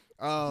matter."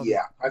 And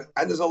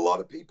there's a lot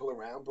of people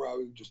around, bro,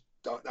 who just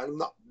don't. I'm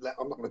not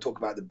going to talk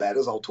about the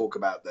bettors. I'll talk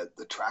about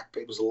the track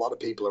people. There's a lot of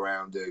people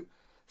around who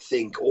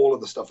think all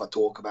of the stuff I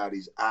talk about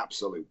is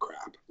absolute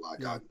crap.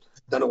 Like, I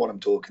don't know what I'm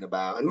talking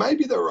about, and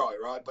maybe they're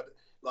right? But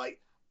like,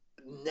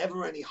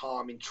 never any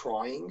harm in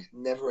trying.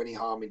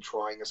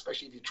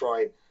 Especially if you're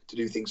trying to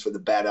do things for the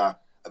better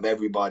of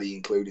everybody,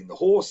 including the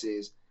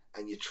horses,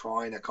 and you're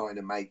trying to kind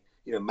of make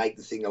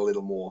the thing feel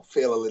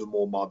a little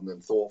more modern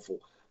and thoughtful.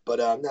 But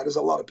now there's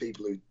a lot of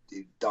people who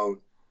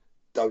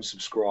don't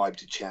subscribe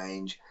to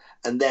change.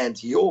 And then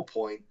to your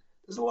point,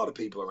 there's a lot of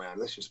people around,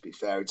 let's just be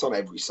fair, it's on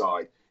every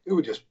side, who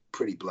are just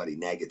pretty bloody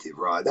negative,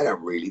 right? They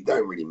don't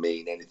really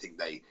mean anything.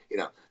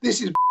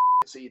 This is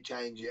so you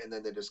change it, and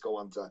then they just go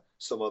on to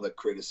some other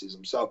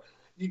criticism. So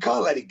you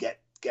can't let it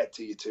get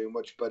to you too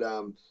much. But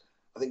I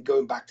think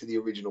going back to the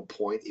original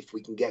point, if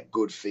we can get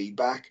good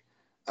feedback,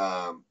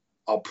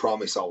 I'll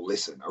promise I'll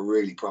listen. I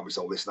really promise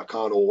I'll listen. I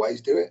can't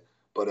always do it,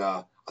 but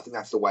I think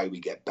that's the way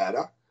we get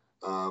better.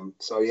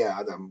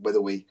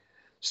 Whether we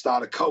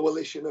start a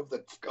coalition of the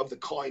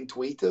kind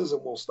tweeters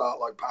and we'll start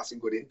like passing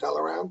good intel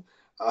around,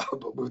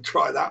 but we'll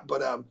try that.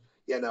 But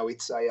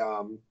it's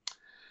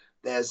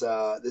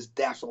there's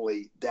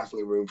definitely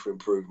room for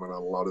improvement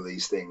on a lot of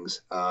these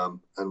things, and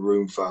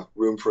room for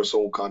us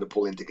all kind of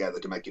pulling together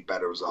to make it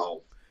better as a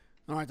whole.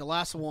 All right, the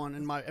last one,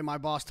 and my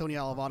boss Tony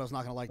Alavado's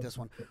not going to like this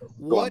one.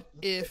 What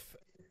if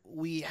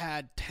we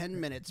had 10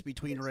 minutes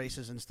between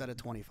races instead of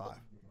 25?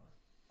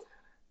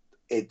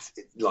 It's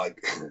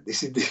like,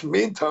 this is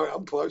me and Tony.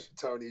 I'm close to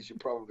Tony. You should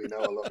probably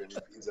know. I love him.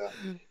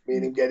 Me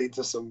and him get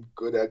into some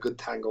good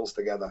tangles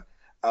together.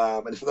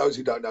 And for those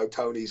who don't know,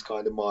 Tony's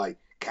kind of my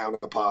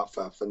counterpart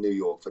for New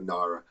York, for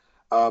NYRA.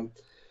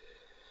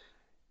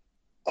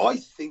 I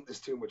think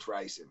there's too much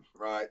racing,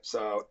 right?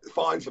 So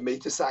fine for me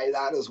to say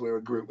that, as we're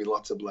a group with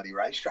lots of bloody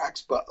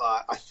racetracks, but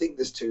I think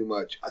there's too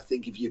much. I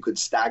think if you could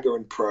stagger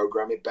and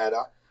program it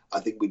better,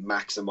 I think we'd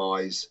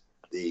maximize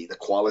the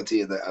quality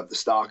of the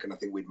stock, and I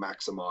think we'd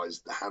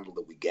maximize the handle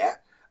that we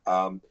get.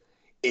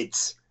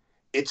 It's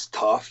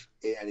tough,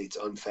 and it's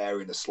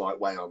unfair in a slight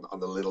way on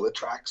the littler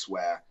tracks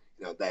where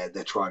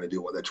they're trying to do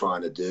what they're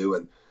trying to do,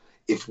 and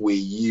if we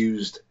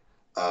used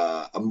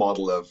a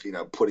model of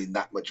putting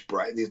that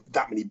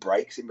many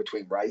breaks in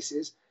between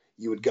races,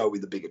 you would go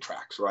with the bigger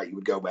tracks, right? You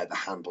would go where the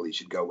handle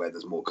is, you'd go where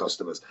there's more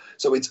customers.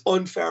 So it's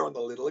unfair on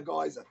the littler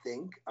guys, I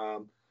think.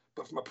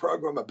 But from a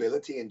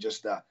programmability and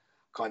just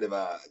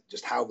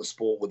just how the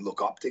sport would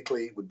look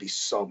optically, it would be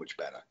so much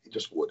better. It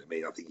just would. I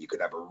mean, I think you could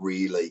have a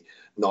really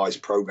nice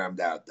programmed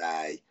out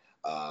day.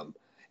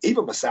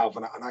 Even myself,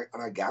 and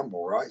I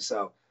gamble, right?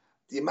 So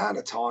the amount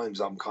of times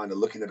I'm kind of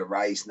looking at a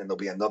race and then there'll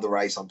be another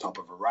race on top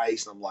of a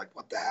race, and I'm like,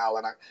 what the hell?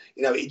 And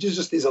it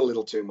just is a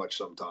little too much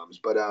sometimes.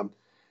 But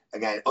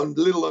again, a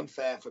little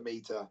unfair for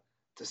me to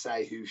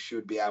say who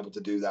should be able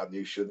to do that and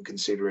who shouldn't,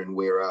 considering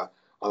we're on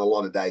a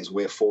lot of days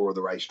we're 4 of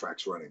the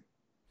racetracks running.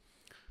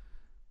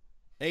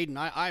 Aiden,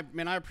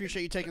 I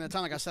appreciate you taking the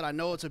time. Like I said, I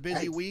know it's a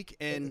busy week,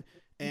 and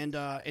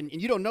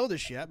you don't know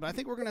this yet, but I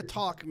think we're going to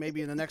talk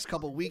maybe in the next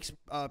couple of weeks.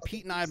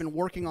 Pete and I have been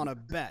working on a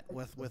bet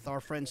with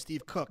our friend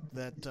Steve Cook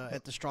that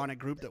at the Stronach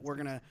Group that we're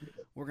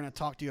gonna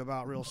talk to you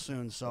about real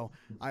soon. So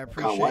I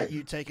appreciate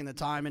you taking the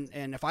time,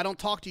 and if I don't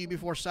talk to you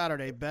before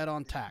Saturday, bet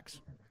on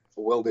Tax.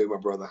 Will do, my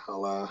brother.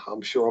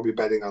 I'm sure I'll be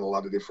betting on a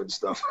lot of different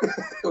stuff.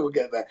 We'll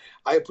get there.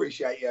 I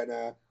appreciate you,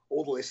 and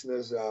all the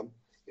listeners.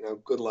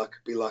 Good luck,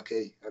 be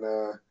lucky,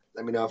 and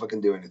let me know if I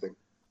can do anything.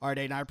 All right,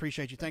 Aiden, I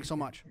appreciate you. Thanks so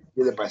much.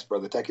 You're the best,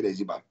 brother. Take it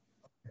easy, bye.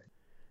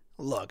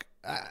 Look,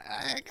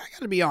 I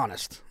got to be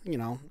honest.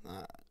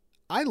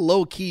 I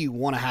low-key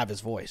want to have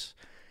his voice.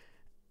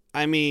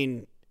 I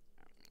mean,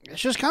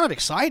 it's just kind of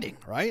exciting,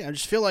 right? I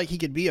just feel like he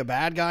could be a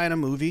bad guy in a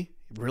movie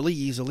really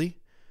easily.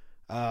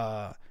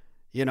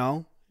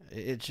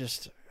 It's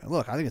just,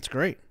 look, I think it's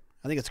great.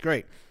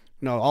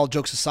 All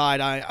jokes aside,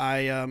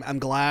 I'm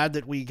glad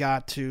that we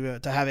got to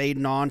have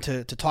Aiden on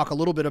to talk a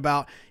little bit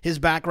about his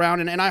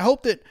background, and I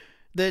hope that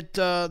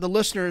the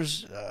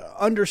listeners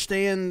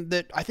understand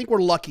that I think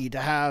we're lucky to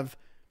have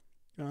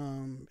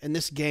in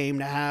this game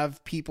to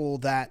have people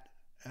that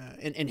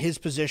in his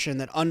position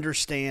that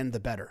understand the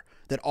better,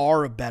 that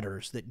are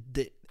bettors,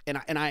 and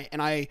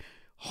I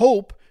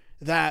hope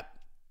that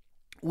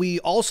we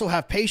also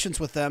have patience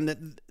with them,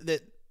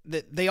 that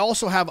they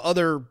also have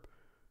other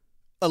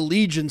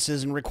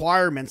allegiances and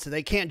requirements.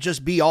 They can't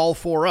just be all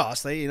for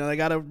us. They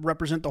got to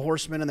represent the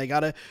horsemen, and they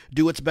got to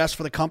do what's best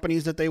for the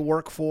companies that they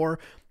work for.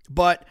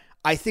 But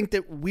I think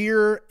that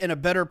we're in a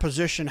better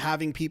position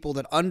having people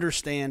that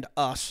understand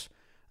us.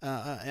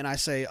 And I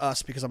say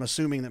us because I'm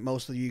assuming that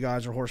most of you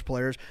guys are horse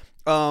players,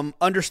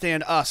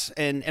 understand us.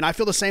 And I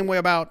feel the same way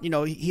about,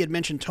 he had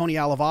mentioned Tony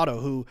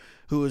Alivato,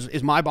 who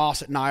is my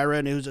boss at NYRA,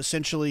 and who's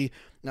essentially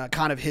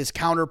kind of his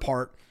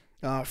counterpart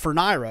for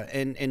NYRA.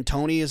 And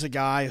Tony is a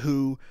guy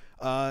who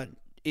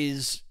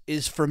is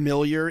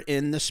familiar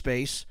in the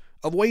space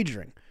of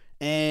wagering.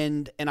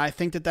 And I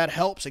think that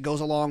helps. It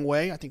goes a long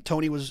way. I think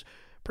Tony was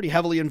pretty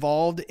heavily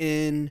involved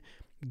in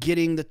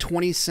getting the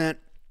 20-cent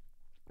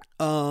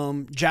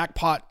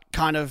jackpot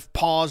kind of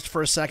paused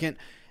for a second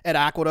at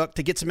Aqueduct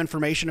to get some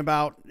information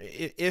about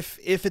if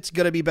it's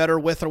going to be better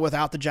with or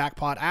without the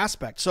jackpot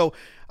aspect. So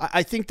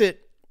I think that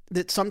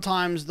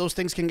sometimes those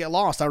things can get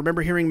lost. I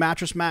remember hearing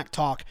Mattress Mac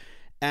talk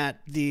at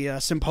the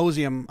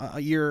symposium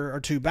a year or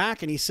two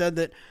back, and he said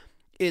that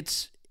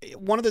it's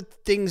one of the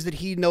things that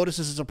he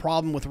notices as a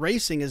problem with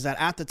racing is that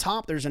at the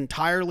top there's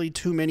entirely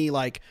too many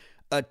like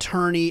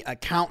attorney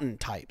accountant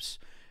types.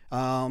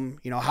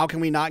 How can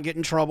we not get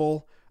in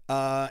trouble?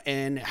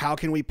 And how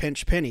can we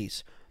pinch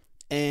pennies?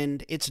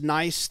 And it's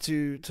nice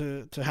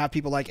to have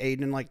people like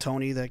Aiden and like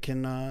Tony that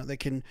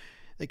can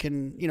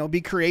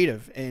be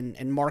creative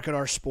and market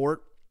our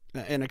sport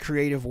in a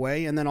creative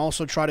way, and then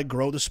also try to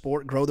grow the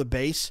sport, grow the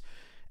base,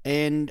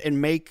 and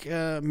make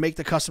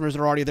the customers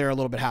that are already there a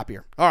little bit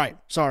happier. All right,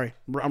 sorry,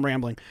 I'm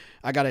rambling.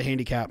 I got a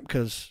handicap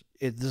because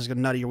this is a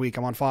nuttier week.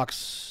 I'm on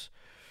Fox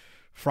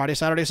Friday,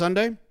 Saturday,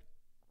 Sunday,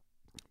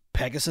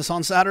 Pegasus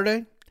on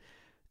Saturday,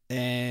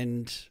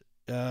 and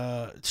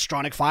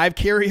Stronach 5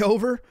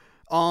 carryover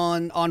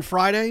on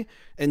Friday.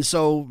 And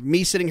so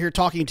me sitting here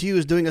talking to you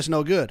is doing us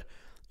no good.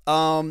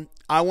 I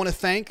want to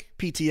thank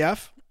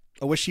PTF.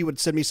 I wish he would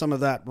send me some of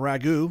that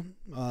ragu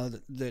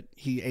that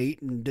he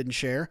ate and didn't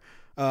share.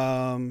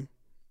 And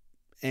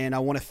I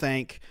want to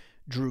thank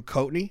Drew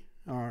Coatney,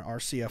 our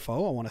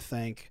CFO. I want to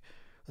thank,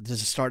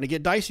 this is starting to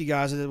get dicey,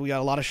 guys. We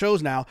got a lot of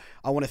shows now.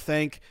 I want to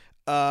thank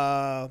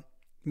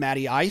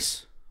Matty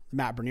Ice,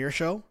 Matt Bernier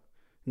Show,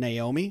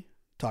 Naomi,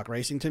 Talk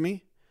Racing to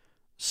Me,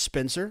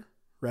 Spencer,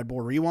 Red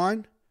Bull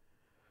Rewind,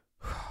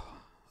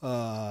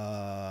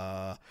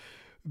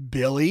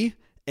 Billy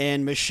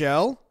and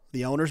Michelle,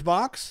 The Owner's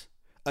Box,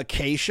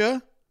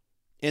 Acacia,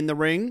 In the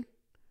Ring.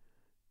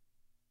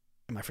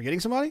 Am I forgetting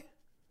somebody?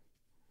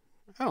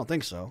 I don't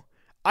think so.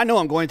 I know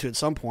I'm going to at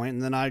some point,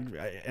 and then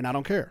I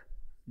don't care.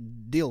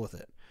 Deal with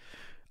it.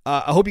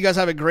 I hope you guys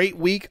have a great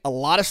week. A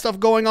lot of stuff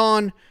going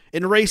on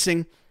in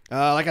racing.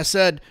 Like I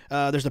said,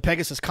 there's the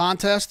Pegasus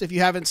contest. If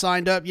you haven't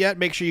signed up yet,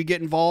 make sure you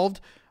get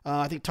involved.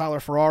 I think Tyler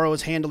Ferraro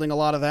is handling a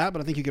lot of that,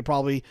 but I think you could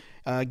probably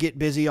get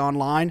busy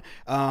online.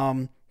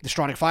 The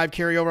Stronach 5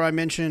 carryover I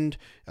mentioned.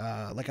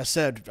 Like I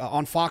said,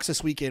 on Fox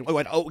this weekend, we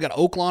got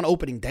Oaklawn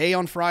opening day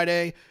on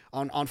Friday.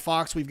 On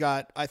Fox, we've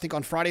got, I think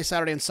on Friday,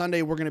 Saturday, and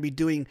Sunday, we're going to be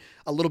doing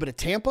a little bit of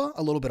Tampa,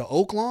 a little bit of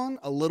Oaklawn,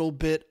 a little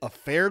bit of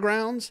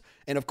Fairgrounds,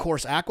 and of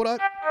course,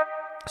 Aqueduct.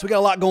 So we got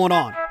a lot going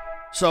on.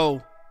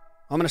 So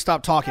I'm going to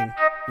stop talking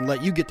and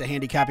let you get to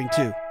handicapping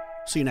too.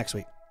 See you next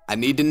week. I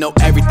need to know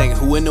everything,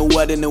 who and the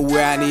what and the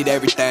where, I need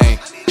everything.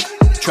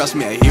 Trust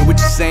me, I hear what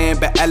you're saying,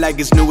 but act like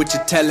it's new what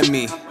you're telling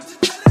me.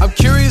 I'm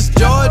curious,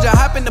 George, I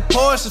hop in the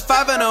Porsche, it's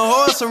 5 and a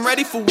horse, I'm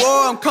ready for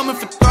war, I'm coming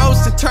for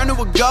throats, to turn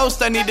to a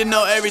ghost, I need to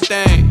know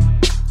everything.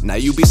 Now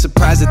you be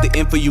surprised at the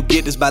info you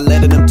get is by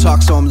letting them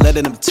talk, so I'm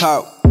letting them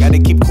talk. Gotta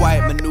keep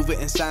quiet, maneuver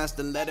in silence,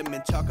 to let them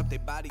in, chalk up their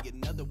body,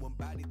 another one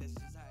body, that's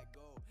just how it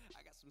go.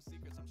 I got some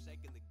secrets, I'm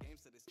shaking the game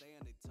so they stay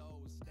on their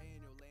toes. Stay in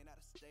your lane, how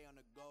to stay on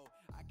the go.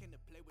 I can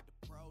play with the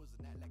pros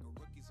and act like a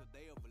rookie, so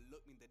they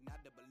overlook me. They're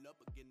not double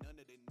up or get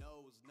under their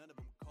nose. None of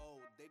them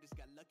cold, they just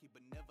got lucky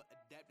but never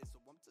adapted.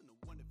 So I'm to the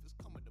one if it's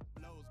coming to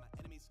blows. My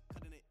enemies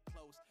cutting it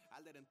close.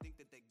 I let them think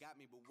that they got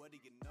me, but what do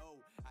you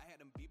know? I had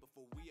them beat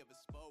before we ever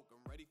spoke.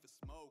 I'm ready for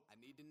smoke. I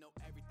need to know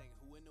everything,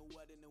 who and the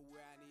what and the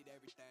where, I need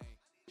everything.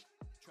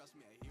 Trust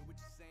me, I hear what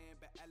you're saying,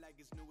 but act like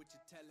it's new what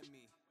you're telling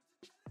me.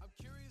 I'm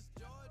curious,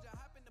 George, I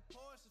hop in the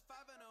Porsche, it's 5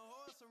 and a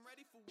horse, I'm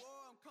ready for war,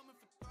 I'm coming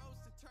for throats,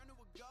 to turn to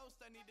a ghost,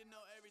 I need to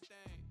know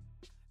everything.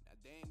 Now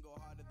they ain't go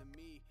harder than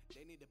me,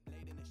 they need a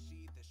blade in a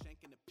sheath, a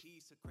shank in a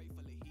piece, a crate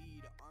full of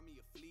heat, an army,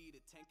 a fleet,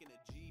 a tank and a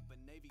jeep, a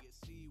navy at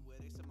sea,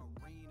 with ace a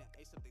marine, an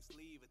ace up their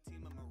sleeve, a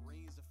team of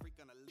marines, a freak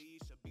on a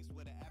leash, a beast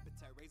with an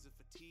appetite, razor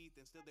for teeth,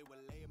 and still they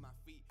will lay at my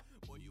feet.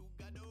 Boy, you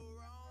got the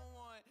wrong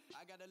one.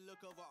 I gotta look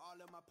over all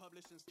of my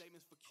publishing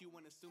statements for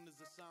Q1 as soon as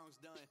the song's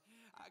done.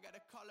 I gotta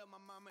call up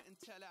my mama and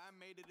tell her I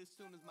made it as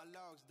soon as my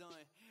log's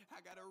done.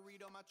 I gotta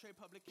read all my trade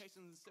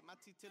publications and sip my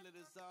tea till it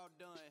is all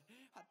done.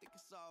 I think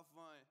it's all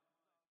fun.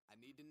 I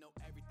need to know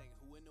everything,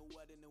 who and the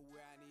what and the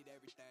where, I need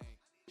everything.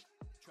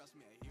 Trust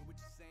me, I hear what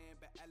you're saying,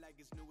 but act like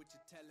it's new what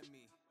you're telling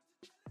me.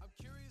 I'm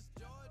curious,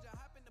 George, I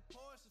hop in the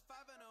Porsche, it's 5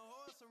 and a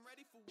horse, I'm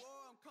ready for war,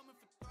 I'm coming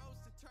for throats,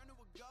 to turn to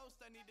a ghost,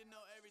 I need to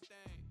know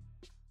everything.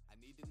 I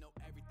need to know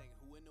everything,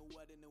 who and the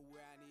what and the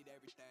where, I need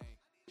everything.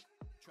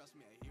 Trust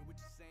me, I hear what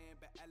you're saying,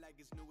 but act like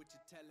it's new what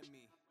you're telling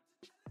me.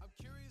 I'm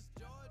curious,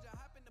 George, I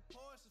hop in the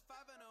Porsche, 5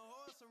 and a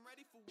horse, I'm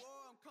ready for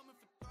war, I'm coming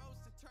for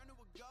throats, to turn to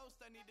a ghost,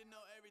 I need to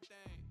know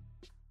everything.